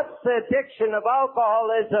 Okay, what's the addiction of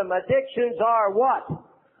alcoholism? Addictions are what?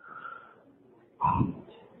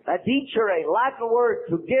 Addicere, Latin word,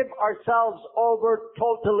 to give ourselves over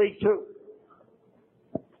totally to.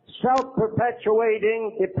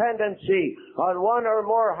 Self-perpetuating dependency on one or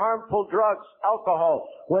more harmful drugs, alcohol,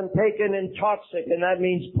 when taken in toxic, and that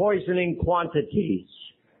means poisoning quantities.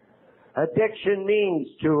 Addiction means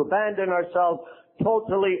to abandon ourselves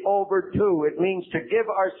totally over to. It means to give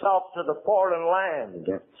ourselves to the foreign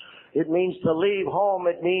land. It means to leave home.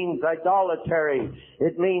 It means idolatry.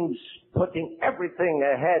 It means putting everything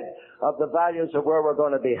ahead of the values of where we're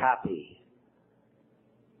going to be happy.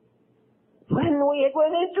 When we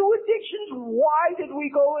went into addictions, why did we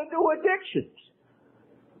go into addictions?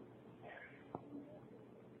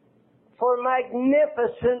 For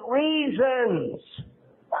magnificent reasons.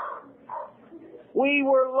 We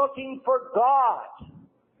were looking for God.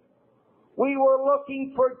 We were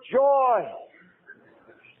looking for joy.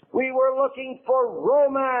 We were looking for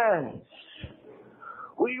romance.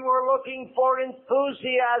 We were looking for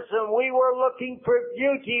enthusiasm. We were looking for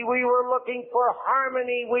beauty. We were looking for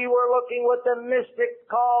harmony. We were looking what the mystics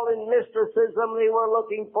call in mysticism. We were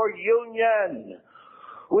looking for union.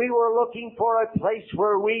 We were looking for a place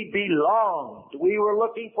where we belonged. We were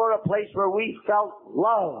looking for a place where we felt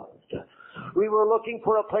loved. We were looking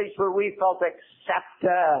for a place where we felt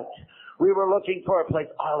accepted. We were looking for a place,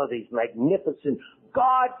 all of these magnificent,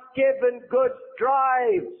 God-given good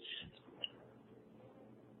drives.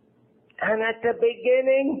 And at the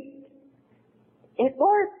beginning, it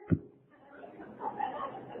worked.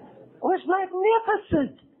 It was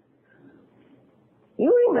magnificent.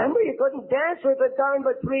 You remember you couldn't dance with a dime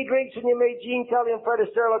but 3 drinks and you made Gene Kelly and Fred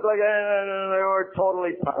Astaire look like they were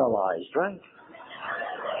totally paralyzed, right?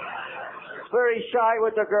 Very shy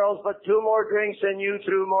with the girls, but 2 more drinks and you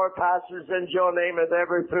threw more passes than Joe Namath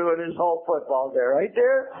ever threw in his whole football there, right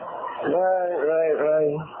there?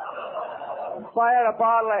 Right. If I had a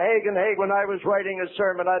bottle of Hagen Hague when I was writing a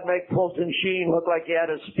sermon, I'd make Fulton Sheen look like he had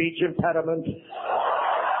a speech impediment.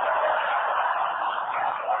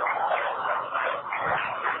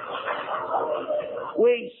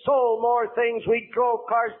 We sold more things, we drove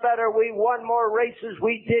cars better, we won more races,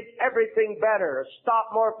 we did everything better.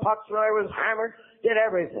 Stopped more pucks when I was hammered, did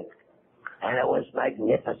everything. And it was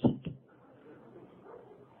magnificent.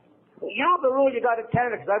 You know the rule you got in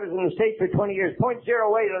Canada, because I was in the States for 20 years, 0.08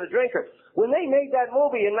 on the drinker. When they made that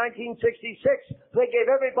movie in 1966, they gave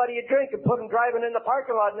everybody a drink and put them driving in the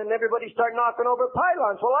parking lot, and then everybody started knocking over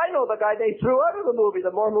pylons. Well, I know the guy they threw out of the movie. The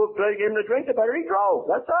more they gave him the drink, the better he drove.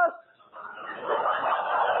 That's us.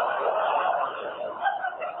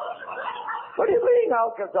 What do you mean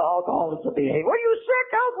alcohol is a behavior? Are you sick?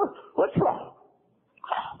 What's wrong?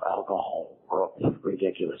 Alcohol.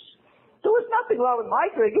 Ridiculous. There was nothing wrong with my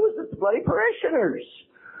drink. It was the bloody parishioners.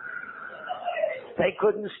 They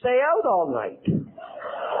couldn't stay out all night.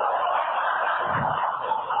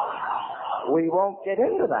 We won't get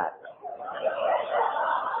into that.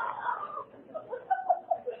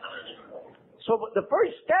 So the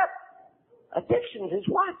first step, addictions, is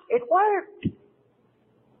what? It worked.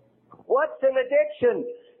 What's an addiction?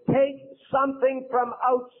 Take something from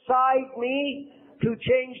outside me to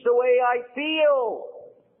change the way I feel.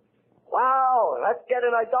 Wow, let's get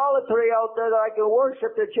an idolatry out there that I can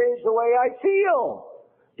worship to change the way I feel.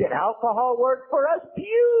 Did alcohol work for us?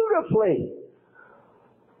 Beautifully.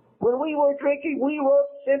 When we were drinking, we wrote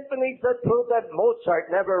symphonies that proved that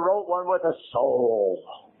Mozart never wrote one with a soul.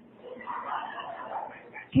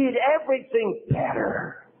 Did everything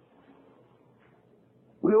better.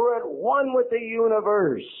 We were at one with the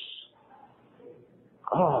universe.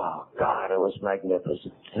 Oh, God, it was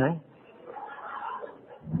magnificent. Eh?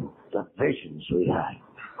 The visions we had.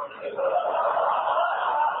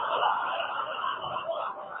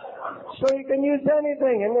 So you can use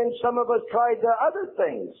anything, and then some of us tried the other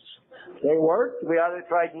things. They worked. We either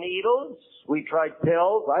tried needles, we tried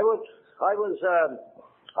pills. I was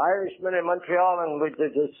Irishmen in Montreal, and we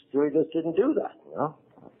just didn't do that, you know.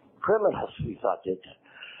 Criminals, we thought, did that.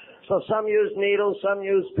 So some use needles, some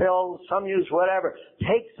use pills, some use whatever.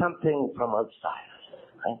 Take something from outside,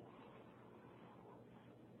 right?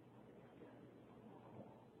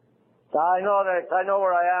 I know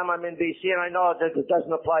where I am. I'm in BC, and I know that it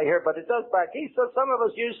doesn't apply here, but it does back east. So some of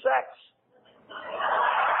us use sex.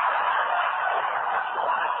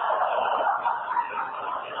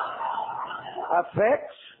 A fix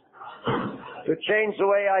to change the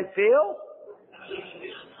way I feel.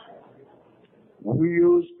 We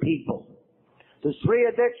use people. There's 3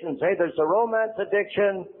 addictions. Hey, there's the romance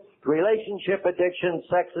addiction, relationship addiction,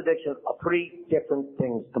 sex addiction. 3 different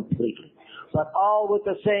things completely, but all with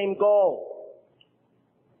the same goal.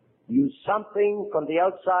 Use something from the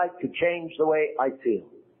outside to change the way I feel.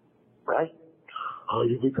 Right? Oh,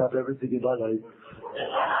 you become everything in my life.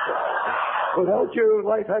 Without you,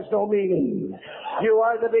 life has no meaning. You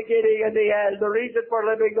are the beginning and the end, the reason for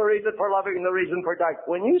living, the reason for loving, and the reason for dying.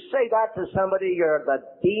 When you say that to somebody, you're the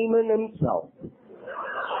demon himself.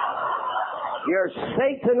 You're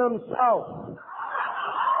Satan himself.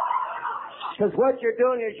 Because what you're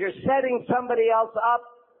doing is you're setting somebody else up,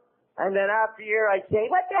 and then after a year I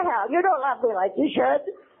say, what the hell? You don't love me like you should.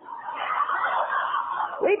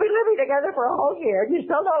 We've been living together for a whole year, and you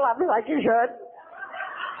still don't love me like you should.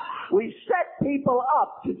 We set people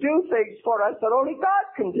up to do things for us that only God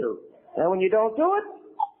can do. And when you don't do it,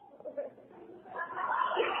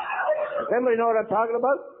 does anybody know what I'm talking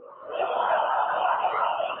about?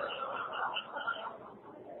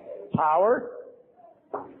 Power.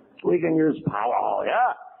 We can use power. Oh,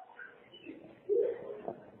 yeah.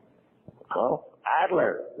 Well,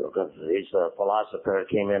 Adler, because he's a philosopher that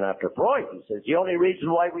came in after Freud. He says the only reason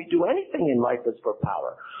why we do anything in life is for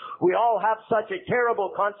power. We all have such a terrible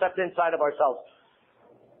concept inside of ourselves,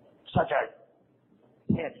 such a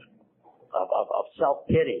pit of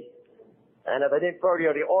self-pity and of an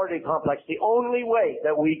inferiority complex. The only way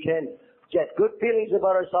that we can get good feelings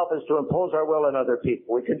about ourselves is to impose our will on other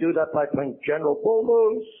people. We can do that by playing General Bull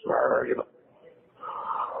Moose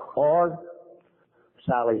or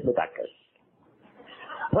Sally Seductress.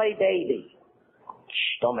 Play baby.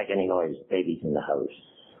 Shh, don't make any noise. Baby's in the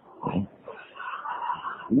house.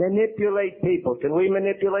 Manipulate people. Can we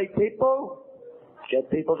manipulate people? Get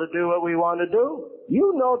people to do what we want to do?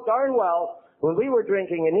 You know darn well, when we were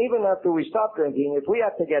drinking, and even after we stopped drinking, if we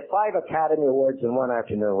have to get 5 Academy Awards in one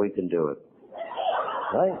afternoon, we can do it.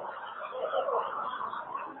 Right?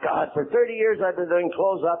 God, for 30 years I've been doing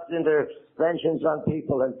close-ups, interventions on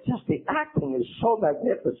people, and just the acting is so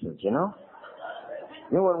magnificent, you know?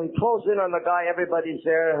 You know, when we close in on the guy, everybody's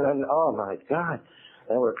there, and then, oh my God.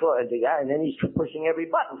 And we're close, and then he's pushing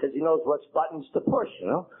every button because he knows what buttons to push, you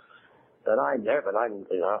know. But I'm there, but I'm,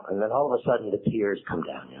 you know, and then all of a sudden the tears come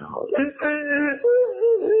down, you know.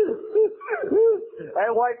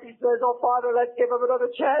 And wifey says, oh, Father, let's give him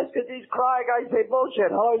another chance because he's crying. I say,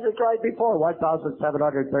 bullshit. How long has he cried before?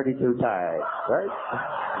 1,732 times, right?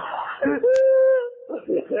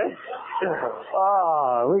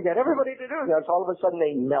 We get everybody to do that. So all of a sudden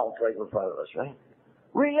they melt right in front of us, right?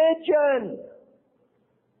 Religion.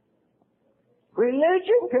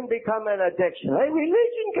 Religion can become an addiction. Hey,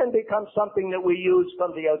 religion can become something that we use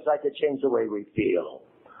from the outside to change the way we feel.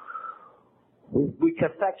 We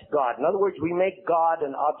affect God. In other words, we make God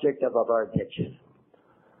an object of our addiction.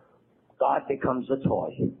 God becomes a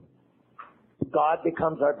toy. God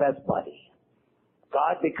becomes our best buddy.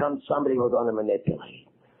 God becomes somebody we're going to manipulate.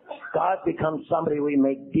 God becomes somebody we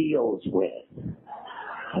make deals with.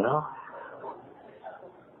 You know?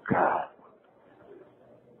 God.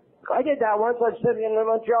 I did that once. I was sitting in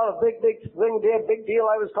Montreal, a big deal.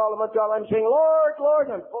 I was calling Montreal. I'm saying, Lord, Lord.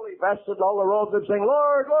 I'm fully vested in all the roads. I'm saying,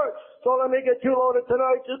 Lord, Lord. So let me get too loaded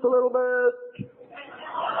tonight, just a little bit.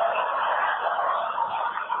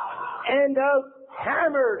 And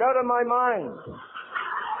hammered out of my mind.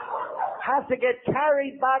 Have to get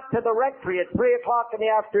carried back to the rectory at 3 o'clock in the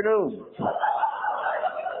afternoon.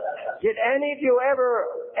 Did any of you ever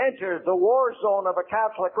enter the war zone of a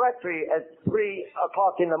Catholic rectory at 3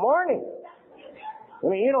 o'clock in the morning? I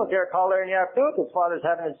mean, you don't dare call there in the afternoon because Father's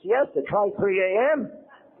having a siesta. Try 3 a.m.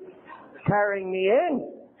 carrying me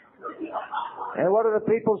in. And what are the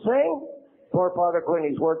people saying? Poor Father Quinn,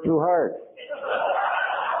 he's worked too hard.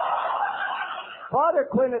 Father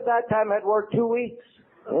Quinn at that time had worked 2 weeks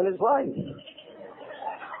in his life.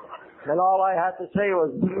 And all I had to say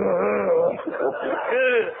was,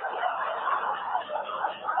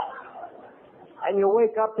 and you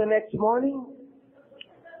wake up the next morning,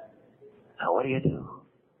 now what do?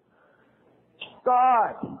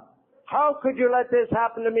 God, How could you let this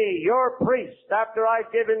happen to me, your priest, after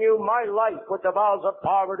I've given you my life with the vows of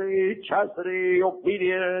poverty, chastity,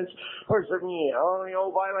 obedience, perseverance? Oh, the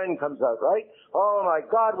old violin comes out, right? Oh my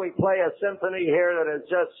God, we play a symphony here that is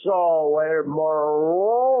just so we're more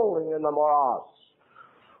rolling in the morass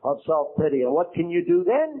of self-pity. And what can you do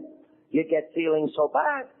then? You get feeling so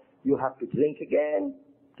bad, you have to drink again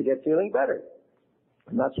to get feeling better.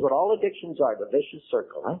 And that's what all addictions are, the vicious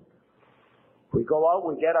circle, huh? We go out,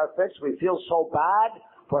 we get our fix, we feel so bad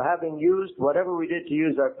for having used whatever we did to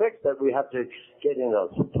use our fix that we have to get in a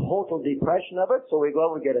total depression of it. So we go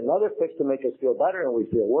out, we get another fix to make us feel better, and we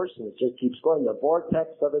feel worse, and it just keeps going. The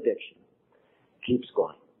vortex of addiction keeps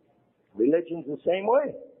going. Religion's the same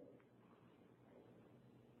way.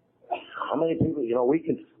 How many people, we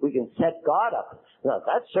can set God up. Now,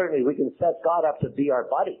 that's certainly, we can set God up to be our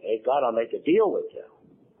buddy. Hey, God, I'll make a deal with you.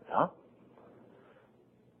 Huh?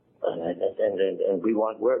 And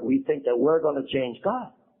we think that we're going to change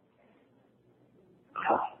God.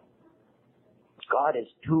 God is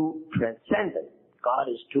too transcendent. God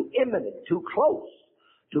is too imminent, too close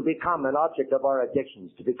to become an object of our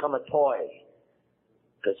addictions, to become a toy,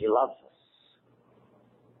 because He loves us.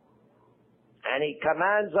 And He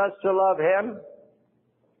commands us to love Him,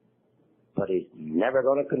 but He's never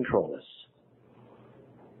going to control us.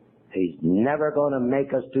 He's never going to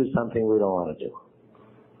make us do something we don't want to do.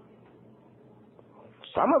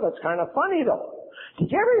 Some of it's kind of funny, though.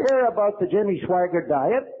 Did you ever hear about the Jimmy Swaggart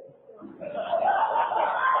diet?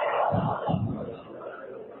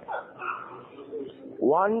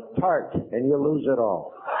 One tart, and you lose it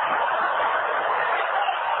all.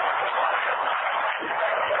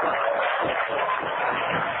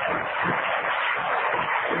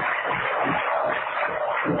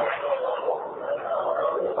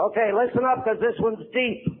 Okay, listen up, because this one's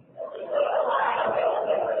deep.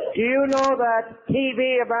 Do you know that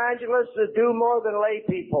TV evangelists do more than lay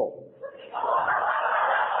people?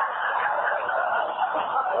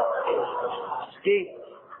 Steve.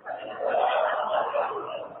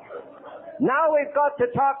 Now we've got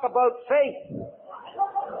to talk about faith,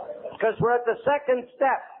 because we're at the second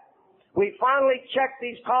step. We finally check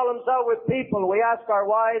these columns out with people. We ask our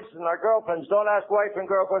wives and our girlfriends. Don't ask wife and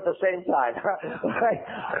girlfriend at the same time.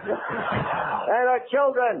 And our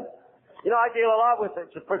children. I deal a lot with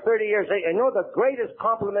it for 30 years. I know the greatest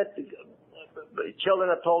compliment children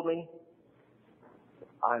have told me?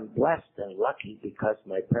 I'm blessed and lucky because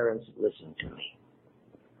my parents listened to me.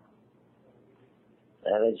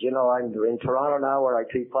 And as you know, I'm in Toronto now where I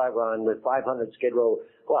treat with 500 Skid Row.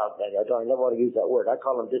 Well, I never want to use that word. I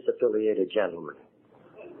call them disaffiliated gentlemen.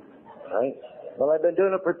 Right? Well, I've been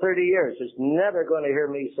doing it for 30 years. There's never going to hear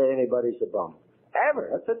me say anybody's a bum.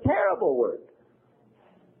 Ever. That's a terrible word.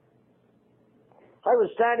 I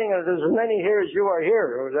was standing, and there's as many here as you are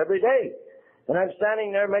here. It was every day. And I'm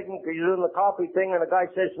standing there doing the coffee thing, and a guy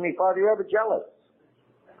says to me, Father, you ever jealous?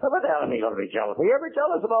 What the hell am I going to be jealous? Are you ever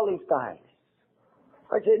jealous of all these guys?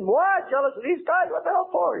 I said, what? Jealous of these guys? What the hell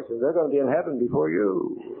for? He says, they're going to be in heaven before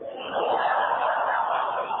you.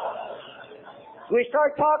 We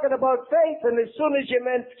start talking about faith, and as soon as you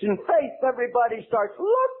mention faith, everybody starts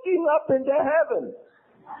looking up into heaven.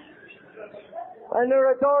 And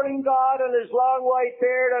they're adoring God and His long white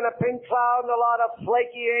beard and a pink cloud and a lot of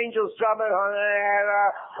flaky angels drumming,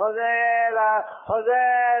 Hosanna, Hosanna,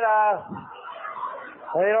 Hosanna.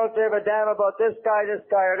 And they don't give a damn about this guy,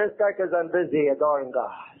 or this guy, because I'm busy adoring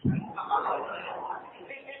God.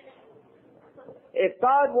 If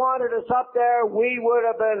God wanted us up there, we would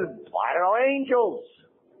have been, angels.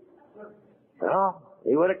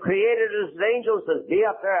 He would have created His angels to be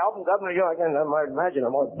up there helping governor. I can imagine a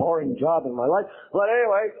more boring job in my life. But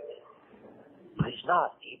anyway, He's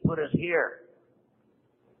not. He put us here.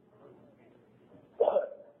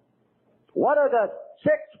 What are the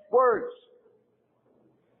 6 words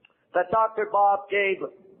that Dr. Bob gave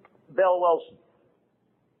Bill Wilson?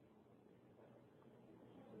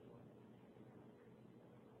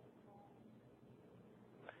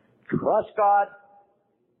 Trust God,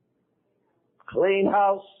 clean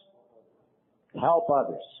house, help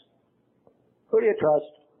others. Who do you trust?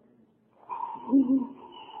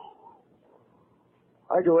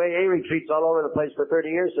 I do AA retreats all over the place for 30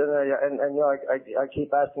 years, and I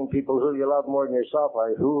keep asking people who you love more than yourself.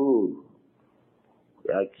 Who?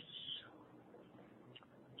 Yikes.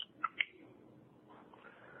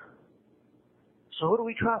 So who do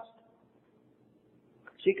we trust?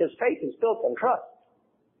 See, because faith is built on trust.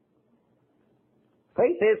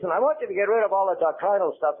 Faith is, and I want you to get rid of all the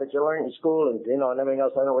doctrinal stuff that you learn in school and everything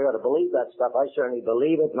else. I know we ought to believe that stuff. I certainly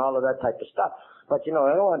believe it and all of that type of stuff. But I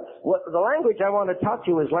don't want, the language I want to talk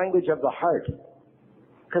to you is language of the heart.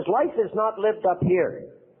 Because life is not lived up here.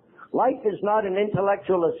 Life is not an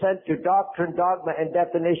intellectual assent to doctrine, dogma, and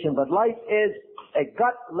definition, but life is a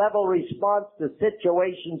gut-level response to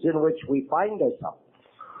situations in which we find ourselves.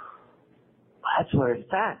 That's where it's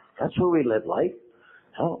at. That's where we live life.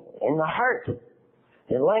 In the heart.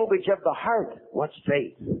 In language of the heart. What's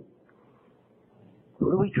faith?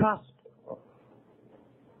 Who do we trust?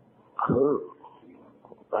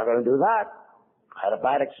 Not going to do that. I had a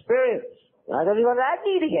bad experience. I don't even go to that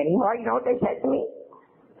meeting anymore. You know what they said to me?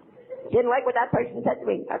 Didn't like what that person said to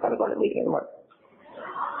me. I'm not going to go to the meeting anymore.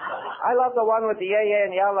 I love the one with the AA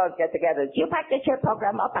and the Outlaws get together. You practice your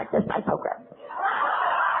program, I'll practice my program.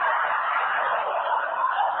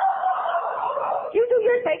 You do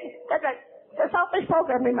your thing. That's a selfish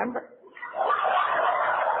program, remember?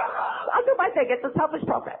 I'll do my thing. It's a selfish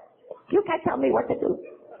program. You can't tell me what to do.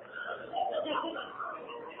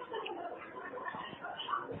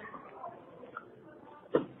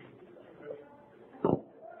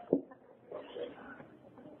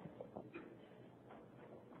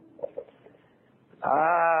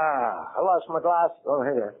 I lost my glass. Oh,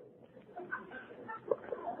 here.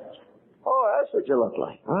 Oh, that's what you look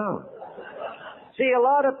like. Oh. See, a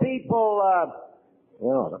lot of people,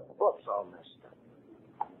 the book's all messed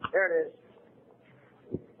up. There it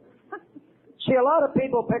is. See, a lot of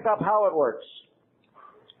people pick up how it works.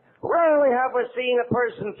 Rarely have we seen a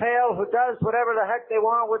person fail who does whatever the heck they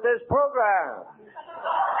want with this program.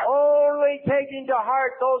 Only taking to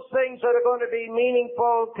heart those things that are going to be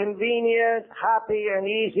meaningful, convenient, happy, and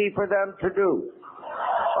easy for them to do.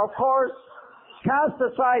 Of course, cast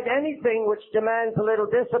aside anything which demands a little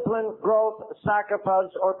discipline, growth,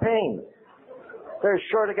 sacrifice, or pain. They're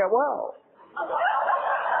sure to get well.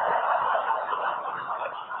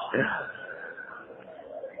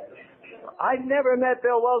 I've never met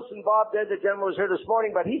Bill Wilson. Bob did. The gentleman was here this morning,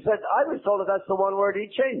 but he said, I was told that that's the one word he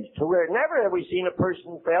changed. To where never have we seen a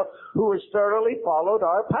person fail who has thoroughly followed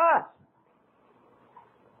our path.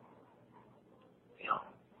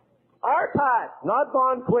 Our path, not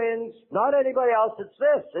Vaughn Quinn's, not anybody else. It's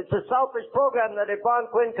this. It's a selfish program that if Vaughn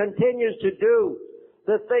Quinn continues to do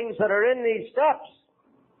the things that are in these steps,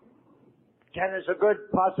 then there's a good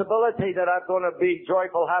possibility that I'm going to be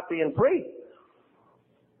joyful, happy, and free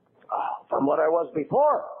from what I was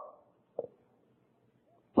before.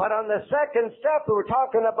 But on the second step, we were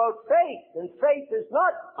talking about faith, and faith is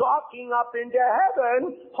not gawking up into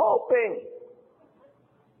heaven, hoping.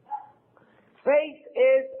 Faith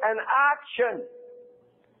is an action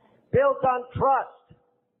built on trust.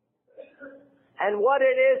 And what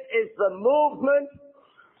it is the movement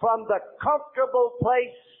from the comfortable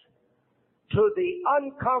place to the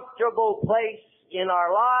uncomfortable place in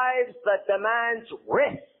our lives that demands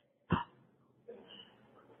risk.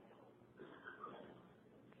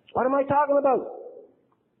 What am I talking about?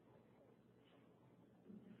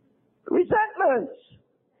 Resentments.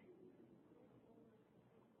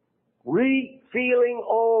 Re-feeling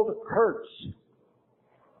old hurts.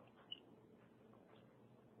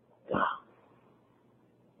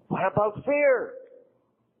 What about fear?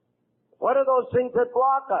 What are those things that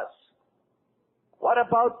block us? What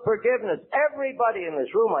about forgiveness? Everybody in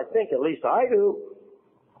this room, I think, at least I do.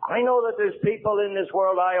 I know that there's people in this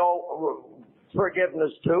world I owe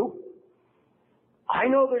forgiveness to. I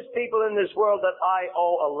know there's people in this world that I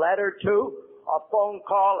owe a letter to, a phone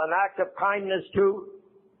call, an act of kindness to.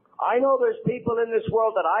 I know there's people in this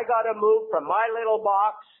world that I got to move from my little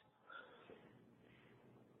box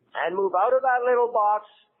and move out of that little box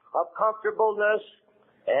of comfortableness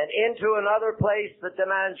and into another place that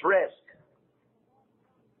demands risk.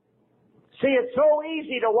 See, it's so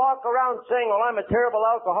easy to walk around saying, well, I'm a terrible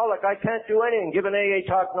alcoholic. I can't do anything. Give an AA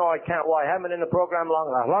talk. No, I can't. Why? I haven't been in the program long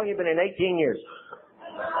enough. How long have you been in? 18 years.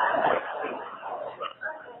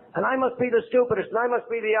 And I must be the stupidest, and I must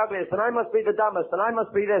be the ugliest, and I must be the dumbest, and I must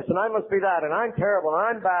be this, and I must be that, and I'm terrible, and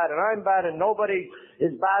I'm bad, and nobody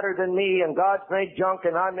is badder than me, and God's made junk,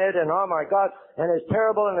 and I'm it, and oh my God, and it's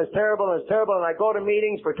terrible, and it's terrible, and it's terrible, and I go to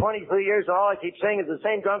meetings for 23 years, and all I keep saying is the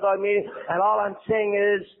same drunk old meeting, and all I'm saying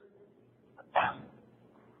is,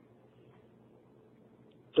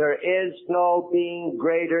 there is no being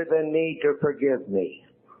greater than me to forgive me.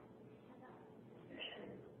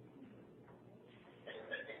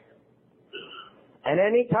 And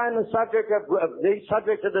any time the subject of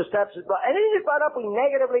the steps is brought, anything is brought up, we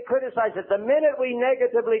negatively criticize it. The minute we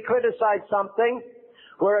negatively criticize something,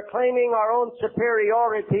 we're claiming our own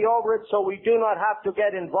superiority over it, so we do not have to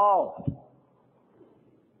get involved.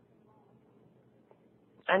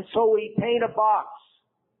 And so we paint a box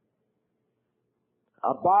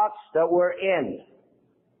that we're in,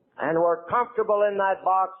 and we're comfortable in that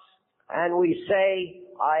box, and we say,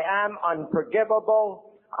 I am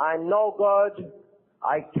unforgivable, I'm no good,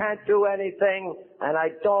 I can't do anything, and I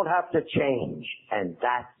don't have to change. And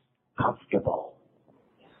that's comfortable.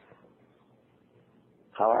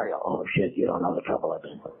 How are you? Oh shit, you don't know the trouble I've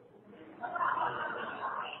been in.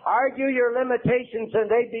 Argue your limitations and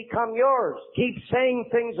they become yours. Keep saying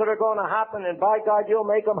things that are going to happen, and by God, you'll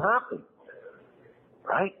make them happen.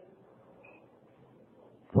 Right?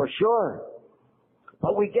 For sure.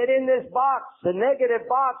 But we get in this box, the negative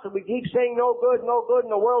box, and we keep saying no good, and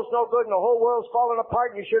the world's no good, and the whole world's falling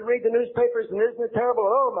apart, and you should read the newspapers, and isn't it terrible?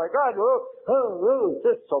 Oh my God,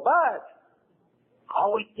 this is so bad.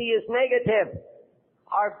 All we see is negative.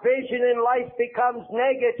 Our vision in life becomes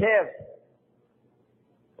negative.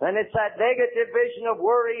 And it's that negative vision of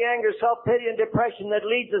worry, anger, self-pity, and depression that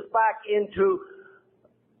leads us back into,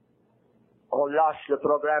 on lâche le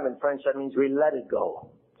programme in French, that means we let it go.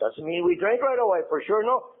 Doesn't mean we drink right away, for sure,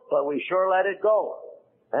 no, but we sure let it go.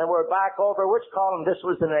 And we're back over, which column? This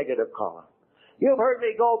was the negative column. You've heard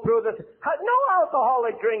me go through this. No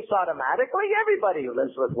alcoholic drinks automatically. Everybody who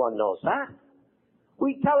lives with one knows that.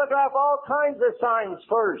 We telegraph all kinds of signs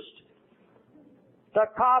first. The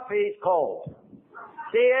coffee's cold.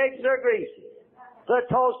 The eggs are greasy. The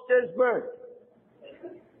toast is burnt.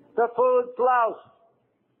 The food's lousy.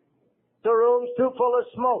 The room's too full of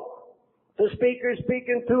smoke. The speaker's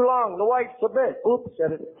speaking too long. The wife's a bit. Oops,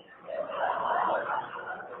 said it.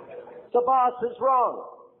 The boss is wrong.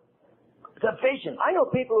 The vision. I know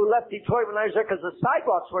people who left Detroit when I was there because the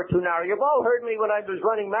sidewalks were too narrow. You've all heard me when I was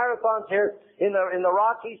running marathons here in the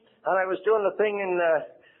Rockies, and I was doing the thing in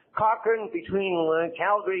Cochrane between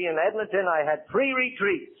Calgary and Edmonton. I had 3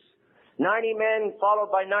 retreats. 90 men, followed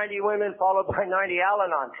by 90 women, followed by 90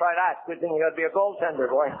 Al-Anon. Try that. Good thing you got to be a goaltender,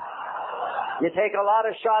 boy. You take a lot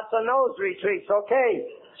of shots on those retreats, okay.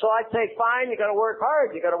 So I'd say, fine, you got to work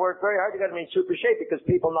hard. You got to work very hard. You got to be in super shape because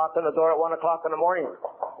people knock on the door at 1 o'clock in the morning.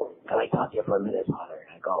 Can I talk to you for a minute, Father?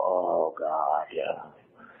 I go, oh, God, yeah.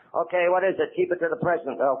 Okay, what is it? Keep it to the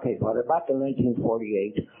present. Okay, Father, back in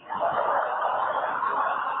 1948.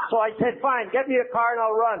 So I said, fine, get me a car and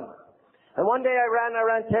I'll run. And one day I ran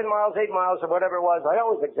 10 miles, 8 miles, or whatever it was. I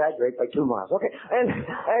always exaggerate by 2 miles, okay? And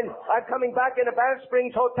I'm coming back into Banff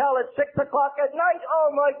Springs Hotel at 6 o'clock at night.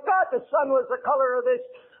 Oh my God, the sun was the color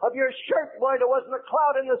of your shirt. Boy, there wasn't a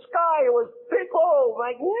cloud in the sky. It was big, oh,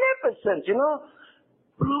 magnificent, you know?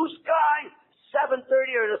 Blue sky, 7:30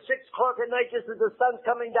 or 6 o'clock at night, just as the sun's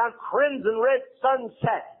coming down, crimson red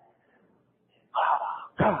sunset. Oh,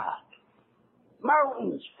 God.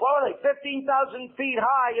 Mountains, like 15,000 feet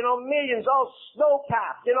high, you know, millions, all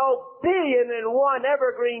snow-capped, you know, 1,000,001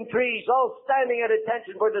 evergreen trees, all standing at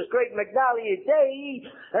attention for this great Magnolia Day,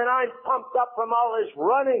 and I'm pumped up from all this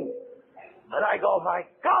running. And I go, my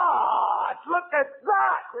God, look at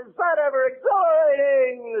that! Is that ever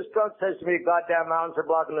exhilarating? This drunk says to me, goddamn mountains are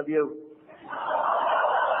blocking the view.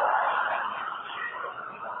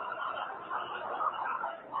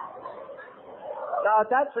 Now,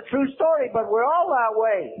 that's a true story, but we're all that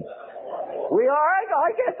way. We are.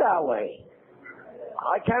 I get that way.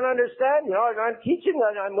 I can't understand. You know, I'm teaching,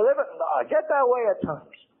 I'm living. I get that way at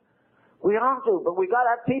times. We all do, but we got to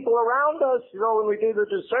have people around us. You know, when we do the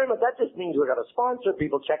discernment, that just means we got to sponsor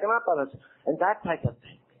people checking up on us and that type of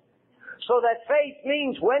thing. So that faith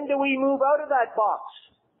means, when do we move out of that box?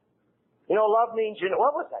 You know, love means,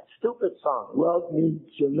 what was that stupid song? Love means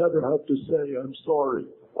you'll never have to say, I'm sorry.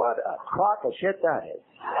 What a crock of shit that is.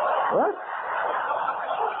 What?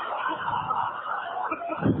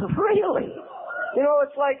 Really? You know,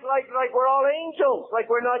 it's like we're all angels, like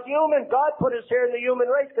we're not human. God put us here in the human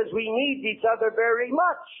race because we need each other very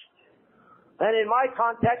much. And in my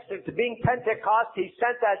context of being Pentecost, He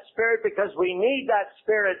sent that Spirit because we need that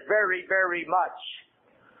Spirit very, very much.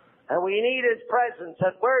 And we need His presence.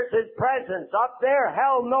 And where's His presence? Up there?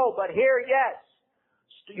 Hell no, but here, yes.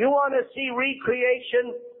 You want to see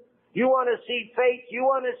recreation? You want to see faith? You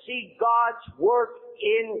want to see God's work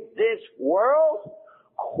in this world?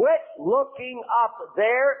 Quit looking up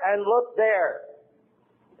there and look there.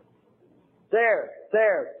 There.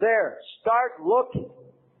 Start looking.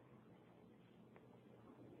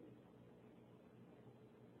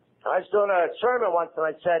 I was doing a sermon once and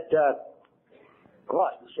I said,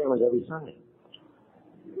 what? The sermon's every Sunday.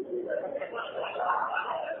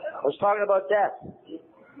 I was talking about death.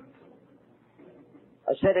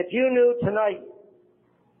 I said, if you knew tonight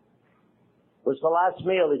was the last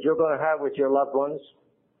meal that you're going to have with your loved ones,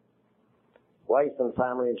 wife and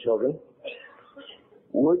family and children,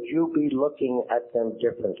 would you be looking at them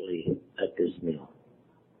differently at this meal?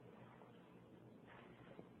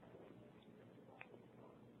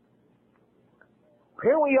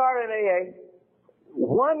 Here we are in AA.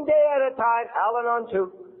 one day at a time, Al-Anon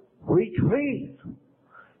to retrieve.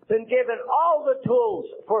 Been given all the tools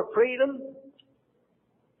for freedom,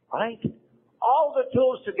 right? All the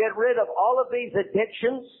tools to get rid of all of these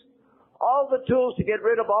addictions, all the tools to get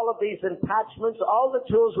rid of all of these attachments, all the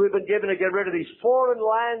tools we've been given to get rid of these foreign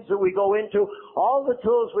lands that we go into, all the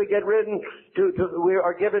tools we we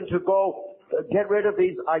are given to go get rid of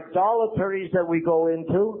these idolatries that we go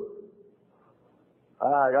into.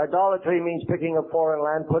 Idolatry means picking a foreign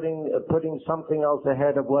land, putting something else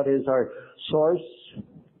ahead of what is our source.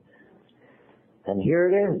 And here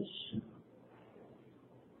it is.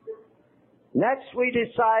 Next we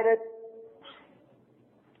decided,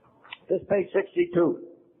 this is page 62,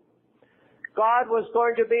 God was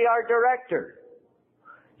going to be our director.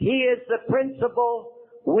 He is the principal,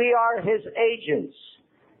 we are His agents.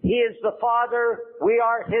 He is the Father, we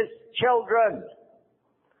are His children.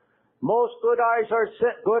 Most good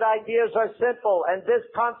ideas are simple, and this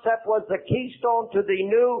concept was the keystone to the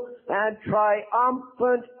new and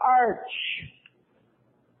triumphant arch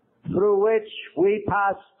through which we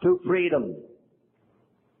pass to freedom.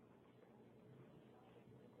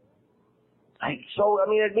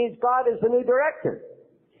 It means God is the new director.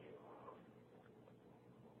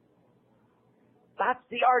 That's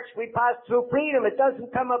the arch we pass through freedom. It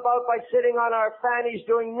doesn't come about by sitting on our fannies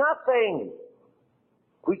doing nothing.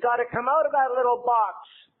 We got to come out of that little box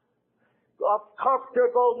of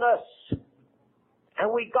comfortableness.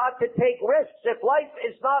 And we got to take risks. If life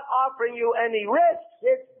is not offering you any risks,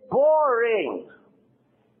 it's boring.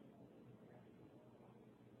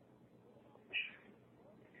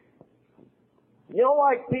 You know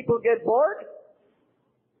why people get bored?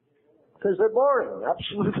 Because they're boring.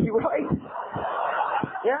 Absolutely right.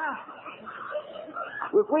 Yeah.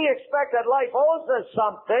 If we expect that life owes us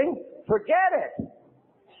something, forget it.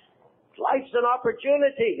 Life's an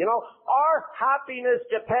opportunity. Our happiness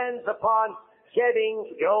depends upon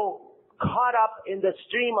getting, caught up in the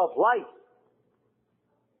stream of life.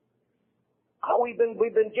 We've been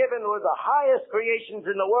given, we're the highest creations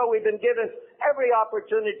in the world. We've been given every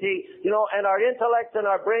opportunity, and our intellect and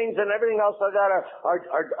our brains and everything else like that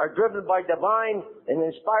are driven by divine and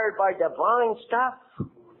inspired by divine stuff.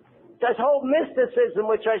 This whole mysticism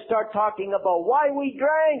which I start talking about, why we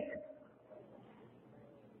drank,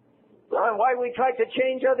 why we tried to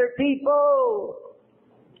change other people,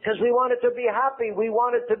 because we wanted to be happy, we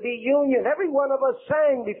wanted to be union. Every one of us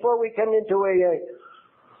sang before we came into AA.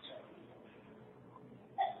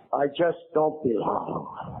 I just don't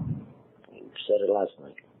belong. You said it last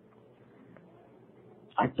night.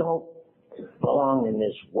 I don't belong in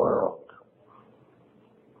this world.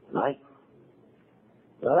 Right?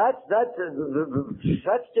 Now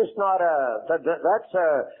that's just not that's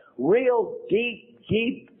a real deep,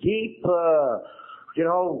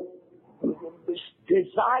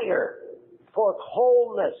 desire for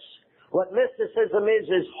wholeness. What mysticism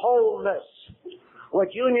is wholeness.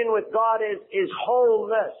 What union with God is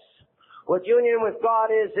wholeness. What union with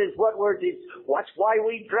God is what that's why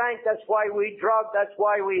we drank, that's why we drugged, that's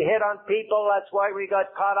why we hit on people, that's why we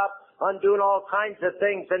got caught up on doing all kinds of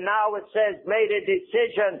things. And now it says, made a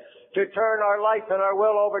decision to turn our life and our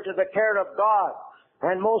will over to the care of God.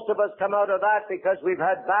 And most of us come out of that because we've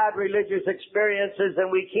had bad religious experiences, and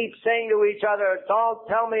we keep saying to each other, don't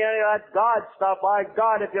tell me any of that God stuff. My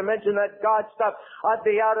God, if you mention that God stuff, I'd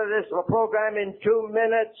be out of this program in 2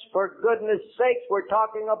 minutes. For goodness sakes, we're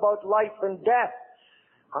talking about life and death.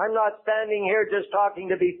 I'm not standing here just talking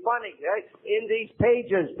to be funny. Right? In these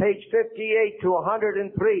pages, page 58 to 103,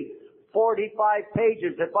 45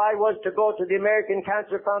 pages, if I was to go to the American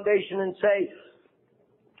Cancer Foundation and say,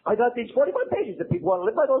 I got these 45 pages that people want to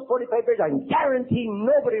live by those 45 pages. I can guarantee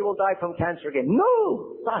nobody will die from cancer again.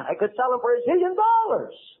 No! I could sell them for $1 zillion.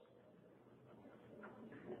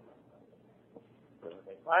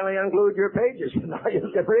 They finally unglued your pages. Now you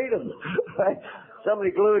can read them. Somebody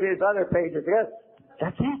glued his other pages. Yes,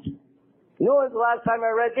 that's it. You know when's the last time I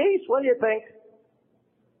read these? What do you think?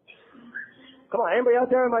 Come on, anybody out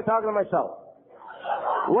there, or am I talking to myself?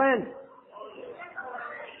 When?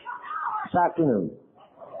 This afternoon.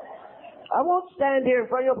 I won't stand here in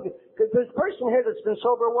front of you because there's a person here that's been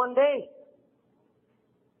sober 1 day.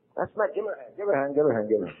 That's my, give her a hand.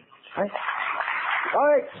 Right? All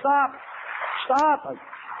right, stop. I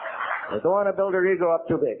don't want to build her ego up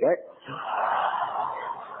too big, right?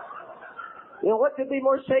 What could be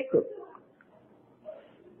more sacred?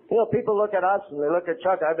 People look at us and they look at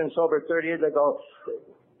Chuck. I've been sober 30 years. They go,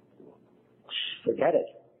 forget it.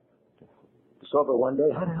 Sober 1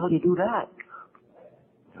 day. How the hell do you do that?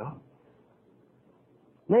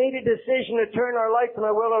 Made a decision to turn our life and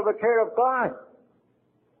our will over the care of God.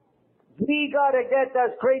 We got to get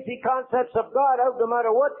those crazy concepts of God out no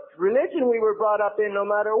matter what religion we were brought up in, no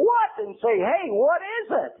matter what, and say, hey, what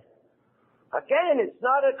is it? Again, it's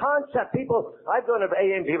not a concept. I've gone to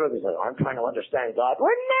AA and people say, I'm trying to understand God.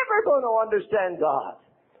 We're never going to understand God.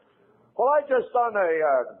 Well, I just done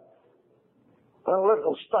a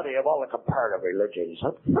little study of all the comparative religions.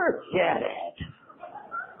 Forget it.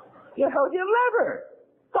 You never.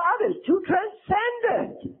 God is too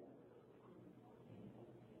transcendent.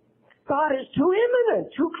 God is too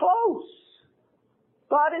imminent, too close.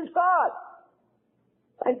 God is God.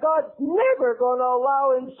 And God's never going to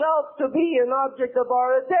allow himself to be an object of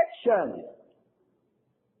our addiction.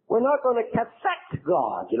 We're not going to cassette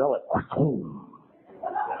God,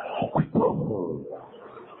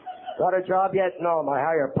 Got a job yet? No, my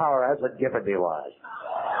higher power hasn't given me one.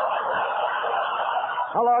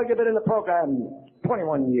 How long have you been in the program?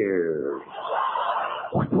 21 years.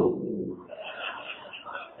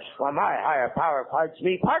 Well, my higher power parts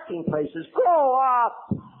me parking places. Grow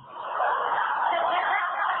up!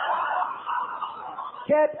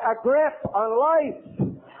 Get a grip on life.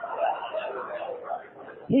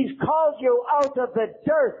 He's called you out of the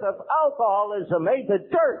dirt of alcoholism. Hey, the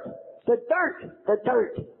dirt. The dirt. The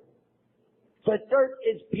dirt. The dirt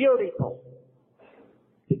is beautiful.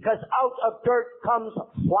 Because out of dirt comes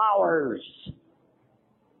flowers.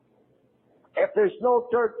 If there's no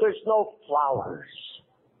dirt, there's no flowers.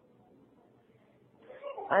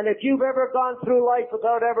 And if you've ever gone through life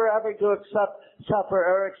without ever having to suffer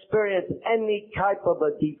or experience any type of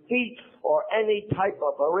a defeat or any type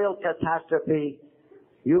of a real catastrophe,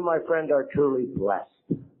 you, my friend, are truly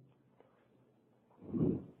blessed.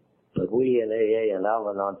 But we in AA and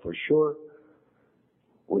Al-Anon for sure,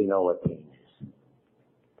 we know what pain is.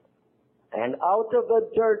 And out of the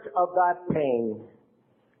dirt of that pain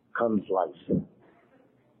comes life.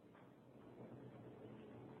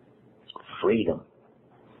 Freedom.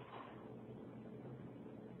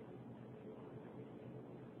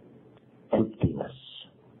 Emptiness.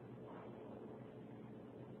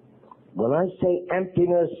 When I say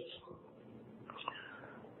emptiness,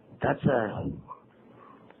 that's a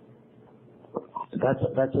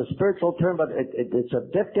spiritual term, but it's a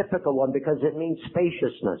difficult one because it means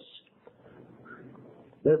spaciousness.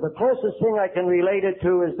 The closest thing I can relate it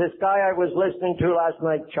to is this guy I was listening to last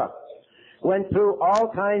night, Chuck. Went through all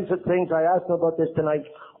kinds of things. I asked him about this tonight.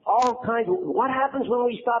 All kinds of, what happens when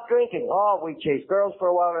we stop drinking? Oh, we chase girls for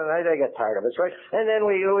a while and then they get tired of us, right? And then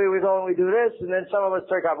we go and we do this, and then some of us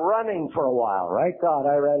start up running for a while, right? God,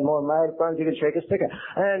 I ran more marathons you could shake a stick at.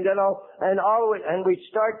 And and we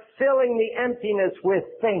start filling the emptiness with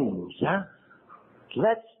things, huh?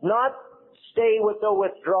 Let's not stay with the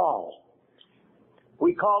withdrawal.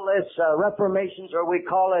 We call this reformations, or we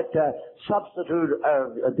call it substitute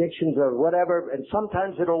addictions or whatever, and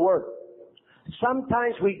sometimes it'll work.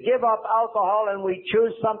 Sometimes we give up alcohol and we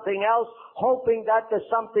choose something else, hoping that the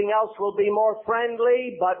something else will be more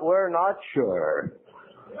friendly, but we're not sure.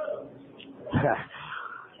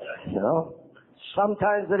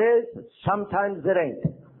 Sometimes it is, sometimes it ain't.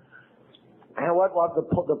 And what the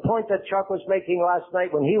point that Chuck was making last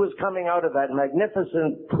night when he was coming out of that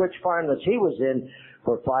magnificent Twitch farm that he was in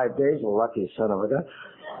for 5 days, the lucky son of a gun,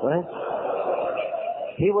 right?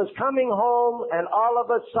 He was coming home and all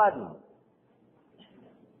of a sudden,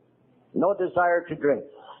 no desire to drink.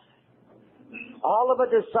 All of a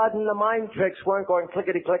sudden, the mind tricks weren't going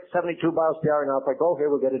clickety-click, 72 miles per hour. Now, if I go here,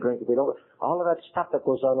 we'll get a drink. If we don't, all of that stuff that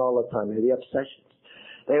goes on all the time, the obsessions.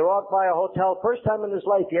 They walked by a hotel, first time in his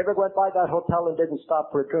life, he ever went by that hotel and didn't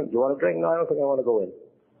stop for a drink. You want a drink? No, I don't think I want to go in.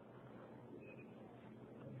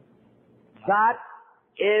 That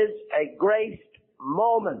is a graced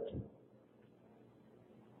moment.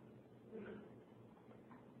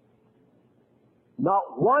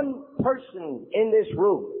 Not one person in this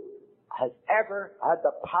room has ever had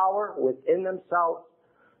the power within themselves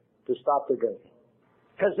to stop the drinking.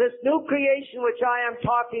 Because this new creation which I am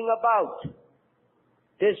talking about,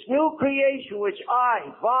 this new creation which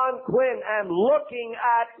I, Vaughn Quinn, am looking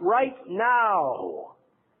at right now.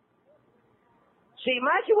 See,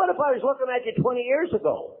 imagine what if I was looking at you 20 years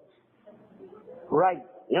ago. Right.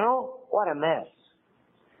 What a mess.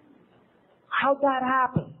 How'd that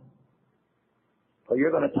happen? Well,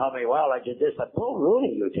 you're going to tell me, well, I did this. Oh,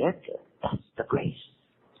 Rooney, you did. That's the grace.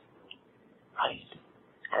 Right.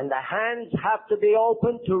 And the hands have to be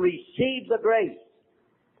open to receive the grace.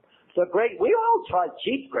 The grace. We all tried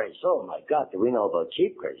cheap grace. Oh, my God, do we know about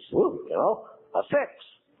cheap grace? Ooh, a fix.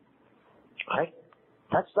 Right?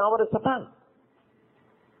 That's not what it's about.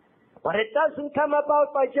 But it doesn't come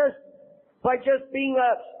about by just being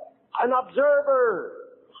an observer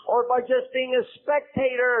or by just being a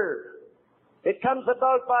spectator. It comes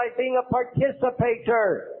about by being a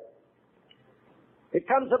participator. It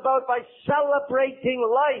comes about by celebrating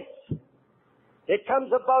life. It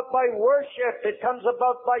comes about by worship. It comes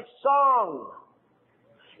about by song.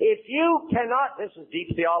 If you cannot, this is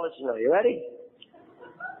deep theology now. You ready?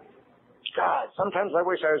 God, sometimes I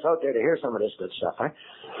wish I was out there to hear some of this good stuff, huh?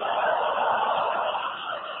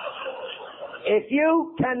 If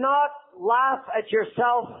you cannot laugh at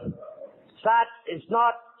yourself, that is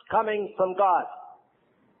not coming from God.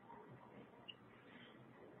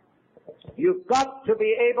 You've got to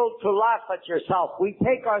be able to laugh at yourself. We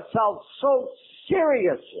take ourselves so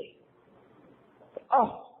seriously.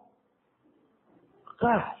 Oh,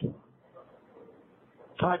 God.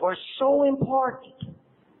 God, we're so important.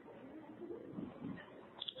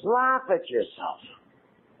 Laugh at yourself.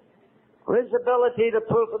 Risibility, the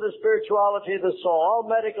proof of the spirituality of the soul. All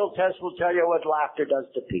medical tests will tell you what laughter does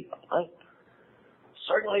to people. Right?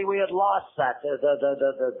 Certainly we had lost that.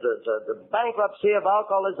 The bankruptcy of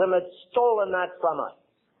alcoholism had stolen that from us.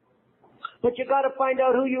 But you got to find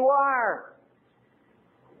out who you are.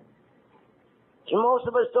 And most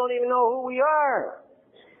of us don't even know who we are.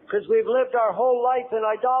 Because we've lived our whole life in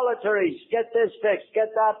idolatry. Get this fixed,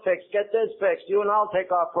 get that fixed, get this fixed. You and I'll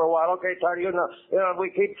take off for a while. Okay, Tardy, we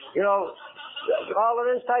keep, all of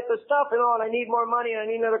this type of stuff, and I need more money, and I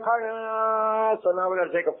need another car. So now we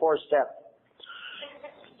got to take a fourth step.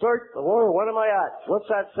 Third, what am I at? What's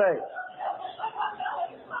that say?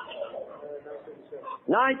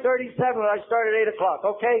 9:37 when I started 8 o'clock.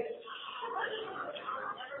 Okay.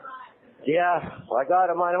 Yeah, well, I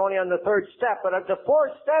got him. I'm only on the third step, but at the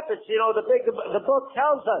fourth step, it's, the book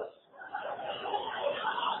tells us.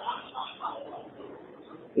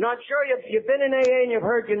 I'm sure you've been in AA and you've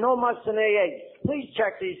heard you know much in AA. Please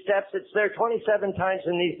check these steps. It's there 27 times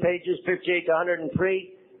in these pages, 58 to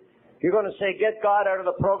 103. You're going to say, get God out of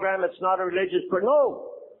the program. It's not a religious program.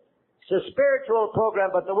 No, it's a spiritual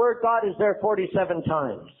program, but the word God is there 47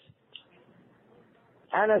 times.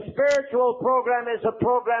 And a spiritual program is a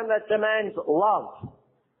program that demands love.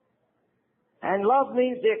 And love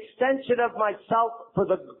means the extension of myself for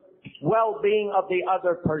the well-being of the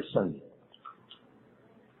other person.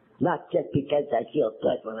 Not just because I feel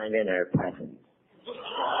good when I'm in her presence.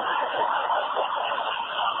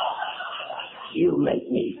 You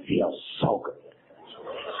make me feel so good.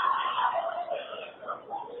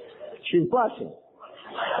 She's blushing.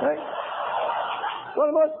 Right?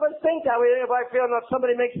 Well, most of us think that way. If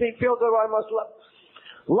somebody makes me feel good, I must love.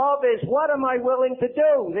 Love is what am I willing to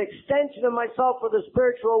do? The extension of myself for the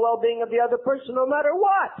spiritual well-being of the other person, no matter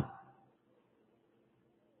what.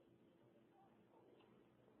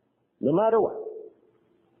 No matter what.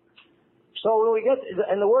 So when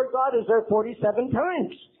and the word God is there 47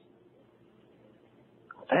 times.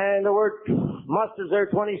 And the word must is there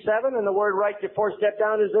 27, and the word right before step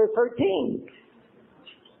down is there 13.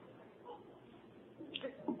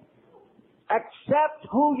 Accept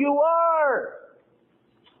who you are.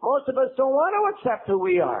 Most of us don't want to accept who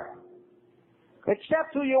we are.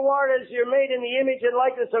 Accept who you are as you're made in the image and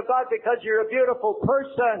likeness of God because you're a beautiful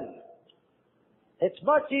person. It's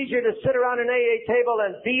much easier to sit around an AA table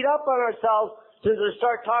and beat up on ourselves than to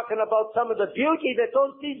start talking about some of the beauty that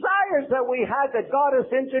those desires that we had that got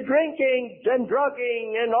us into drinking and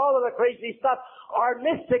drugging and all of the crazy stuff are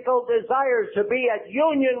mystical desires to be at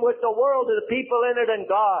union with the world and the people in it and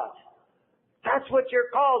God. That's what you're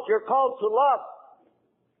called. You're called to love.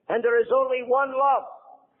 And there is only one love.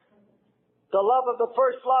 The love of the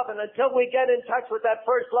first love. And until we get in touch with that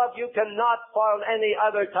first love, you cannot find any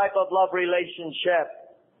other type of love relationship.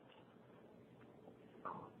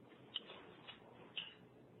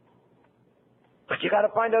 But you got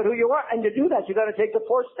to find out who you are. And to do that, you got to take the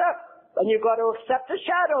fourth step. And you got to accept the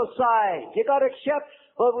shadow side. You got to accept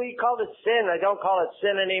what we call it sin. I don't call it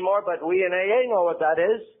sin anymore, but we in AA know what that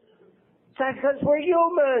is. That's because we're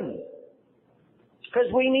human.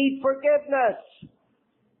 Because we need forgiveness.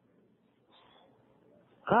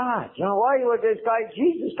 God, why would this guy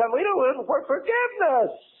Jesus come? We don't look for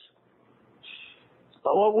forgiveness.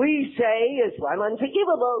 But what we say is, I'm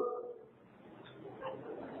unforgivable.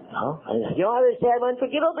 No, you know how they say I'm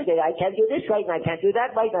unforgivable? Because I can't do this right, and I can't do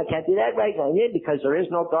that right, and I can't do that right. And because there is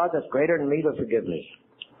no God that's greater than me to forgive me.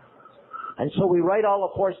 And so we write all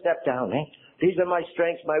the four steps down, eh? These are my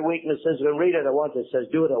strengths, my weaknesses, and read it at once. It says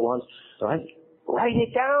do it at once. Right? Write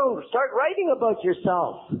it down. Start writing about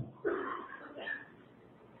yourself.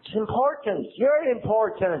 It's important. You're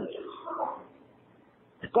important.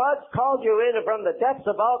 God's called you in from the depths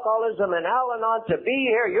of alcoholism and Al-Anon to be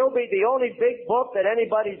here. You'll be the only big book that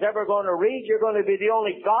anybody's ever going to read. You're going to be the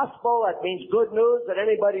only gospel, that means good news, that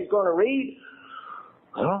anybody's going to read.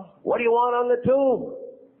 Huh? What do you want on the tube?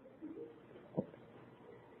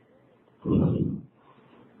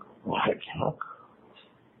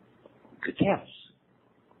 Good guess.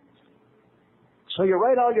 So you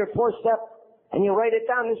write all your 4-step and you write it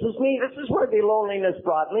down. This is me. This is where the loneliness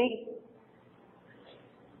brought me.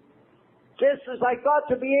 This is, I got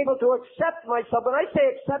to be able to accept myself. When I say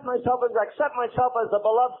accept myself as the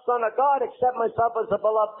beloved son of God, accept myself as the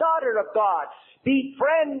beloved daughter of God.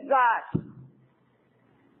 Befriend that.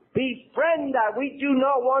 Befriend that. We do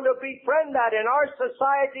not want to befriend that. In our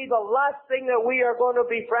society, the last thing that we are going to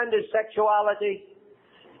befriend is sexuality.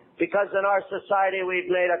 Because in our society, we've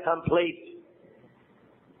made a complete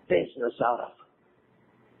business out of it.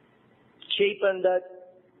 Cheapened it.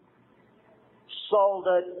 Sold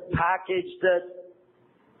it, packaged it,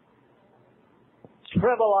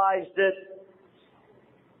 trivialized it.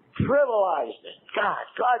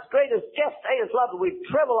 God's greatest gift, His love. We've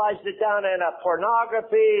trivialized it down in a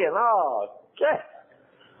pornography and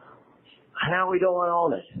and now we don't want to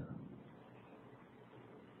own it.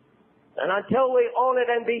 And until we own it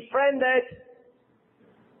and befriend it,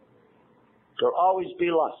 there'll always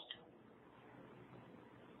be lust.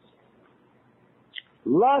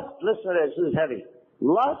 Lust, listen to this is heavy.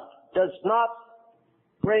 Lust does not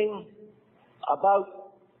bring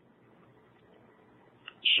about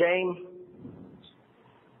shame.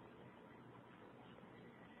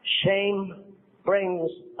 Shame brings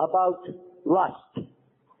about lust.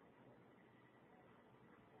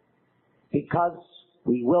 Because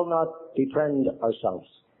we will not befriend ourselves.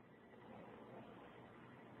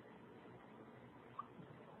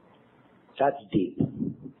 That's deep.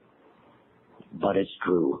 But it's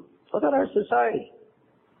true. Look at our society.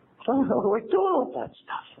 What we're doing with that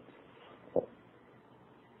stuff.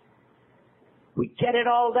 We get it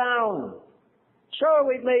all down. Sure,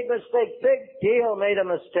 we've made mistakes. Big deal, made a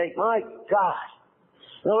mistake. My God.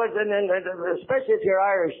 In other words, and especially if you're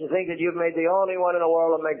Irish, you think that you've made the only one in the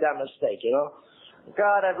world to make that mistake, you know?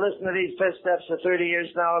 God, I've listened to these 5 steps for 30 years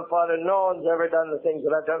now, and Father, no one's ever done the things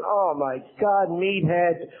that I've done. Oh my God,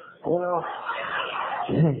 meathead, you know.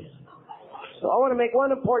 So I want to make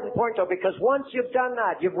one important point though, because once you've done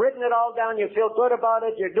that, you've written it all down, you feel good about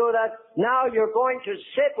it, you're doing that, now you're going to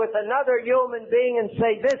sit with another human being and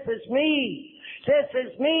say, this is me. This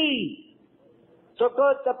is me. The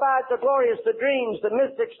good, the bad, the glorious, the dreams, the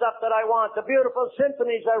mystic stuff that I want, the beautiful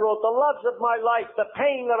symphonies I wrote, the loves of my life, the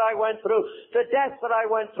pain that I went through, the death that I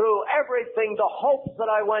went through, everything, the hopes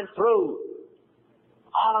that I went through.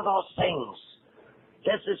 All of those things.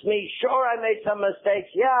 This is me. Sure, I made some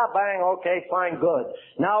mistakes. Yeah, bang, okay, fine, good.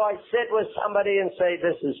 Now I sit with somebody and say,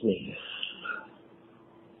 this is me.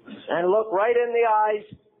 And look right in the eyes.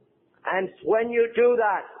 And when you do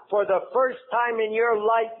that, for the first time in your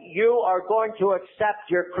life, you are going to accept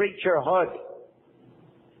your creaturehood.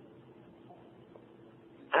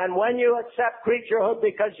 And when you accept creaturehood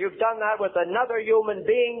because you've done that with another human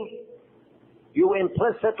being, you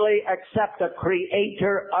implicitly accept a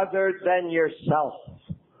creator other than yourself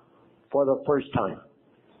for the first time.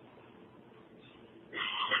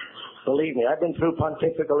 Believe me, I've been through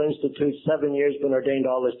Pontifical Institute 7 years, been ordained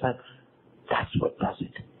all this time. That's what does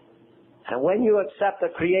it. And when you accept a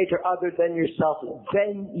creator other than yourself,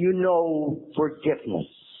 then you know forgiveness.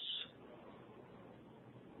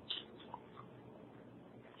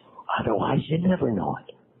 Otherwise, you never know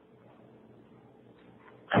it.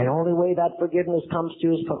 And the only way that forgiveness comes to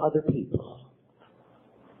you is from other people.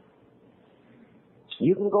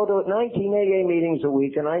 You can go to 19 AA meetings a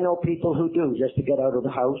week, and I know people who do, just to get out of the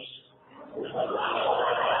house.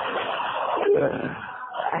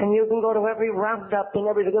 And you can go to every roundup and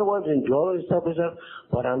everything in the world, enjoy stuff,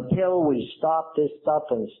 but until we stop this stuff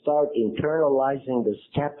and start internalizing the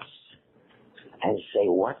steps and say,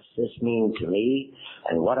 what's this mean to me,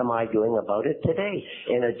 and what am I doing about it today,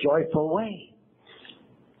 in a joyful way.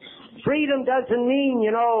 Freedom doesn't mean,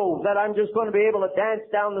 that I'm just going to be able to dance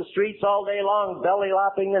down the streets all day long, belly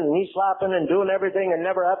lapping and knee slapping and doing everything and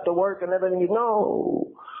never have to work and everything. No.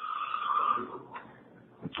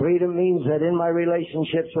 Freedom means that in my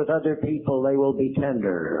relationships with other people, they will be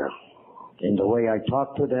tender. In the way I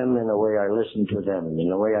talk to them, in the way I listen to them, in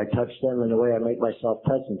the way I touch them, in the way I make myself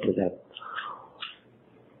present to them.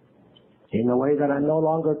 In the way that I'm no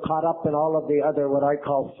longer caught up in all of the other, what I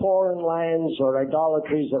call foreign lands or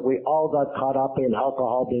idolatries that we all got caught up in,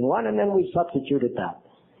 alcohol being one, and then we substituted that.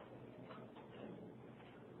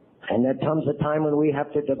 And there comes a time when we have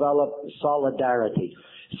to develop solidarity.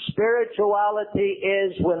 Spirituality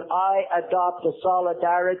is when I adopt a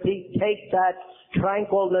solidarity, take that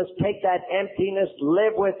tranquilness, take that emptiness,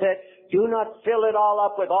 live with it, Do not fill it all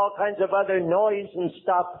up with all kinds of other noise and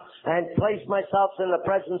stuff and place myself in the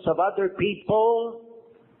presence of other people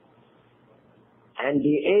and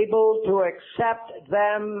be able to accept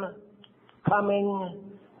them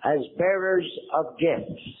coming as bearers of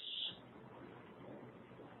gifts.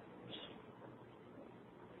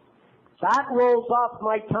 That rolls off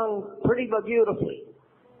my tongue pretty beautifully,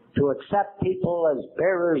 to accept people as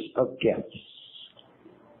bearers of gifts.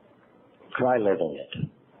 Try living it.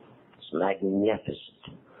 It's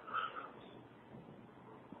magnificent.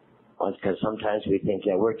 Well, because sometimes we think,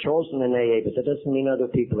 yeah, we're chosen in AA, but that doesn't mean other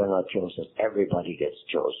people are not chosen. Everybody gets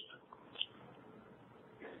chosen.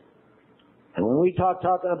 And when we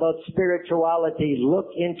talking about spirituality, look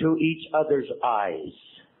into each other's eyes.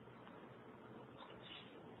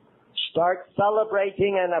 Start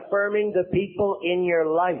celebrating and affirming the people in your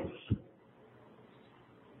life.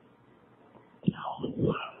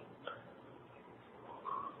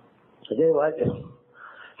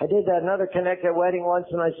 I did another connected wedding once,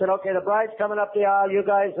 and I said, okay, the bride's coming up the aisle, you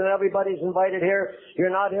guys and everybody's invited here.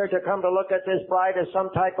 You're not here to come to look at this bride as some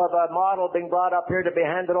type of a model being brought up here to be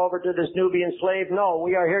handed over to this Nubian slave. No,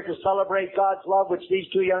 we are here to celebrate God's love, which these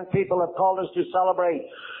two young people have called us to celebrate.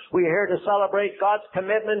 We are here to celebrate God's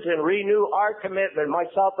commitment and renew our commitment.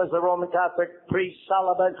 Myself as a Roman Catholic priest,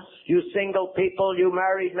 celibate, you single people, you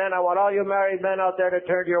married men, I want all you married men out there to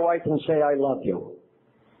turn to your wife and say, I love you.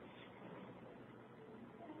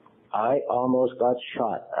 I almost got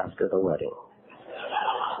shot after the wedding.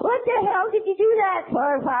 What the hell did you do that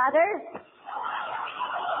for, Father?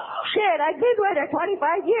 Shit, I've been with her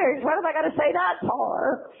 25 years. What am I going to say that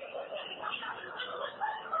for?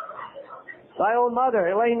 My own mother,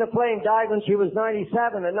 Elaine the Flame, died when she was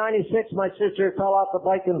 97. At 96, my sister fell off the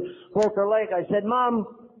bike and broke her leg. I said, Mom,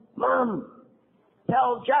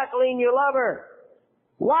 tell Jacqueline you love her.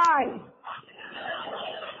 Why?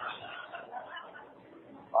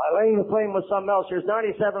 Elaine the Flame was something else. She was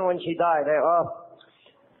 97 when she died.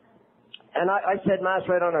 And I said Mass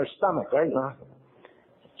right on her stomach, right?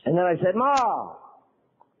 And then I said, Ma,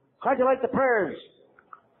 how'd you like the prayers?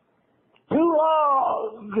 Too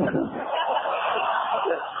long.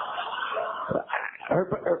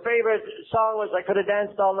 Her favorite song was I Could Have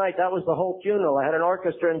Danced All Night. That was the whole funeral. I had an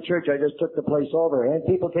orchestra in church. I just took the place over. And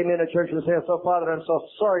people came into church and said, so Father, I'm so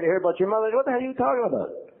sorry to hear about your mother. What the hell are you talking about?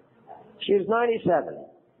 She was 97.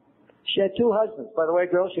 She had two husbands. By the way,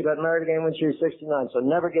 girls, she got married again when she was 69, so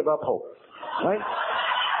never give up hope. Right?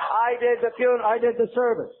 I did the funeral, I did the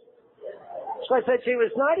service. So I said she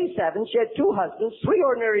was 97, she had two husbands, 3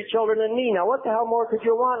 ordinary children, and me. Now what the hell more could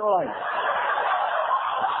you want in life?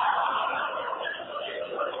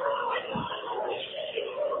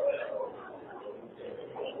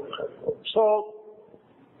 So,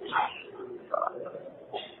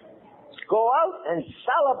 go out and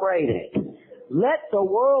celebrate it. Let the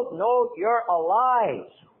world know you're alive.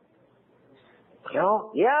 You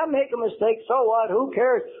know, yeah, make a mistake, so what? Who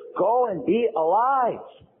cares? Go and be alive.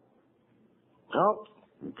 You know,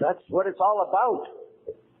 that's what it's all about.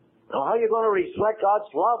 Now, how are you going to reflect God's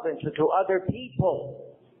love to other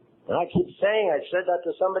people? And I keep saying, I said that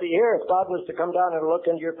to somebody here, if God was to come down and look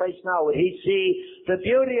into your face now, would he see the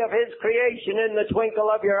beauty of his creation in the twinkle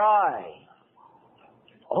of your eye?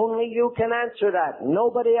 Only you can answer that,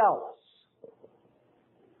 nobody else.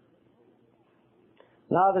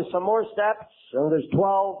 Now there's some more steps, and there's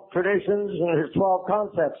 12 traditions, and there's 12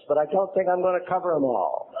 concepts, but I don't think I'm going to cover them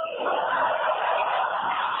all.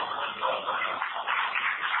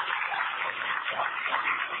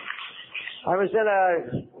 I was in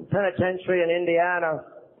a penitentiary in Indiana,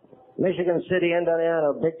 Michigan City,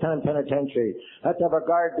 Indiana, big-time penitentiary. I had to have a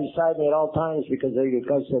guard beside me at all times because the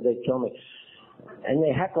guys said they'd kill me. And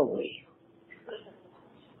they heckled me.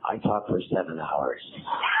 I talked for 7 hours.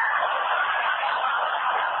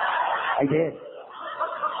 I did.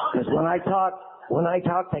 Because when I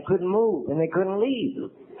talked, they couldn't move and they couldn't leave.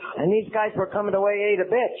 And these guys were coming to AA to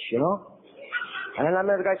bitch, you know. And I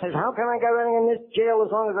remember the guy says, how can I get running in this jail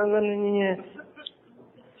as long as I'm living?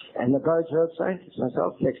 And the guards are outside. So I said,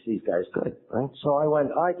 I'll fix these guys good, right? So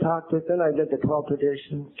I talked with them. I did the 12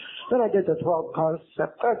 traditions. Then I did the 12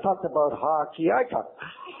 concepts. I talked about hockey.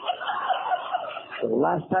 So the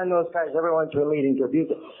last time those guys ever went to a meeting to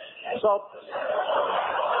abuse it. So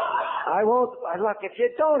look, if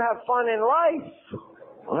you don't have fun in life,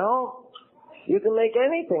 you know, you can make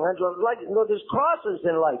anything. There's crosses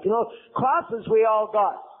in life. You know, crosses we all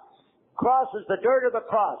got. Crosses, the dirt of the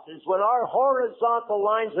cross, is when our horizontal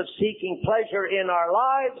lines of seeking pleasure in our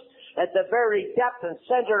lives, at the very depth and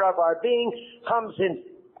center of our being, comes in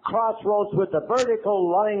crossroads with the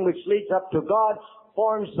vertical line which leads up to God,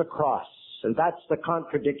 forms the cross. And that's the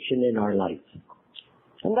contradiction in our life.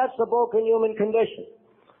 And that's the broken human condition.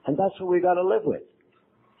 And that's what we got to live with.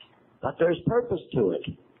 But there's purpose to it.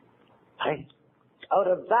 Right? Out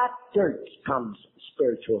of that dirt comes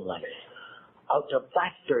spiritual life. Out of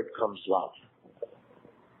that dirt comes love.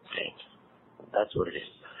 Okay? That's what it is.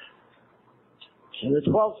 And the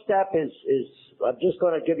 12th step is I'm just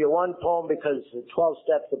going to give you one poem because the 12th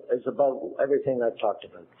step is about everything I've talked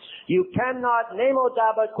about. You cannot, nemo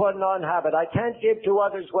dabat quod non habet. I can't give to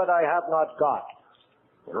others what I have not got.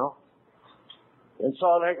 You know? And so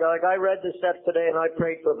like I read the steps today and I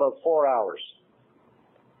prayed for about 4 hours.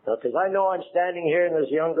 Because I know I'm standing here and there's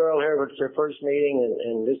a young girl here, it's her first meeting,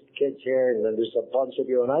 and this kid's here, and then there's a bunch of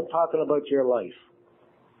you, and I'm talking about your life.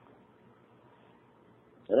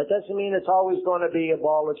 And it doesn't mean it's always going to be a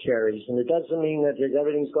ball of cherries, and it doesn't mean that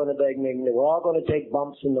everything's going to be, we're all going to take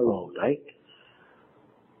bumps in the road, right?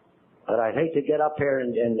 But I'd hate to get up here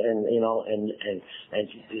and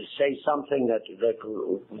say something that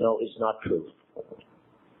is not true.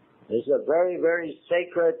 This is a very, very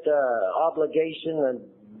sacred obligation and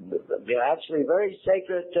actually very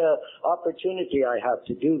sacred opportunity I have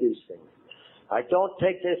to do these things. I don't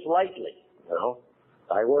take this lightly, you know.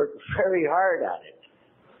 I work very hard at it.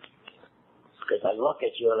 Because I look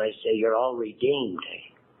at you and I say, you're all redeemed.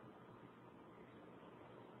 Eh?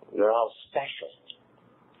 You're all special.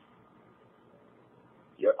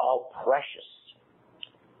 You're all precious.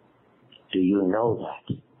 Do you know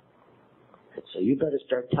that? And so you better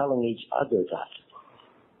start telling each other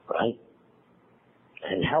that, right?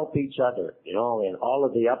 And help each other, you know, in all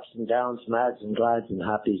of the ups and downs, mads and glads and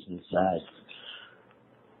happies and sads.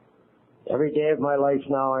 Every day of my life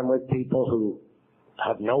now I'm with people who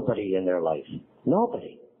have nobody in their life.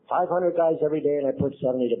 Nobody. 500 guys every day and I put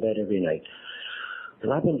 70 to bed every night.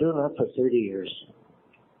 And I've been doing that for 30 years.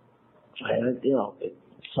 And, you know,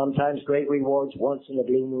 sometimes great rewards once in a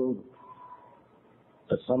blue moon.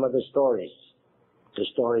 But some of the stories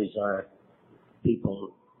are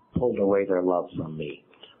people pulled away their love from me.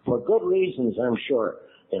 For good reasons, I'm sure.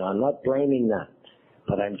 You know, I'm not blaming that.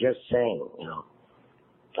 But I'm just saying, you know,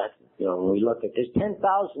 that, you know, when we look at this,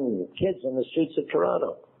 10,000 kids on the streets of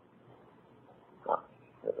Toronto.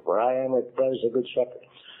 Where I am with Brothers of Good Shepherd.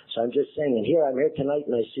 So I'm just saying, and here I'm here tonight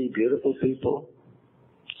and I see beautiful people.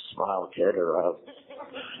 Smile, kid, or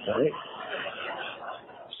right?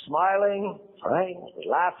 Smiling, right?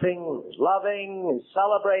 Laughing, loving, and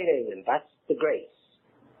celebrating, and that's the grace.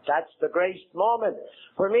 That's the grace moment.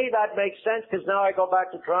 For me, that makes sense because now I go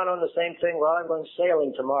back to Toronto and the same thing. Well, I'm going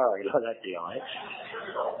sailing tomorrow. You know that deal, right?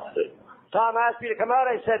 Tom asked me to come out.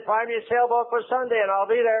 I said, find me a sailboat for Sunday and I'll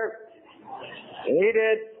be there. And he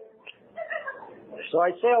did. So I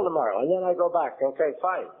sail tomorrow and then I go back. Okay,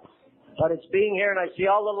 fine. But it's being here and I see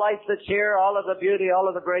all the life that's here, all of the beauty, all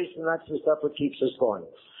of the grace, and that's the stuff that keeps us going.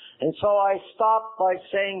 And so I stop by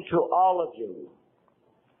saying to all of you,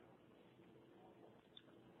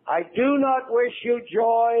 I do not wish you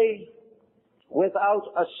joy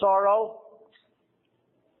without a sorrow,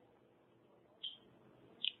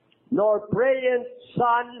 nor brilliant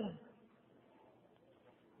sun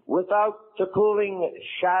without the cooling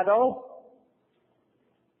shadow,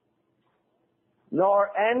 nor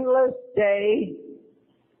endless day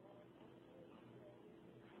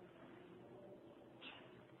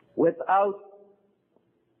without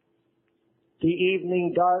the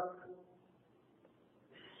evening dark,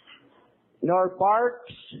 nor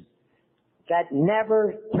barks that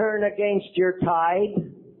never turn against your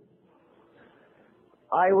tide.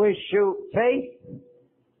 I wish you faith,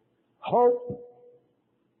 hope,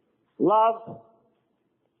 love,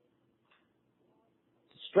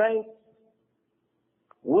 strength,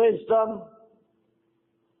 wisdom,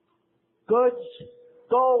 goods,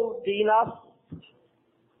 gold enough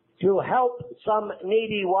to help some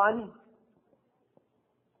needy one.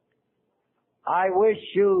 I wish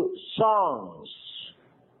you songs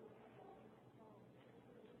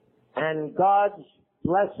and God's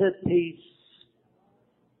blessed peace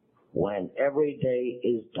when every day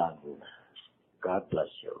is done. God bless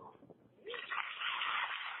you.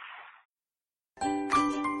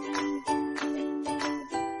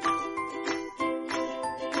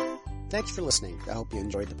 Thanks for listening. I hope you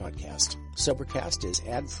enjoyed the podcast. Sobercast is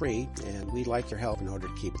ad-free, and we'd like your help in order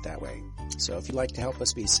to keep it that way. So if you'd like to help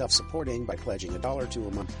us be self-supporting by pledging $1 or $2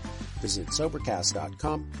 a month, visit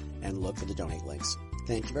Sobercast.com and look for the donate links.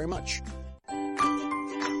 Thank you very much.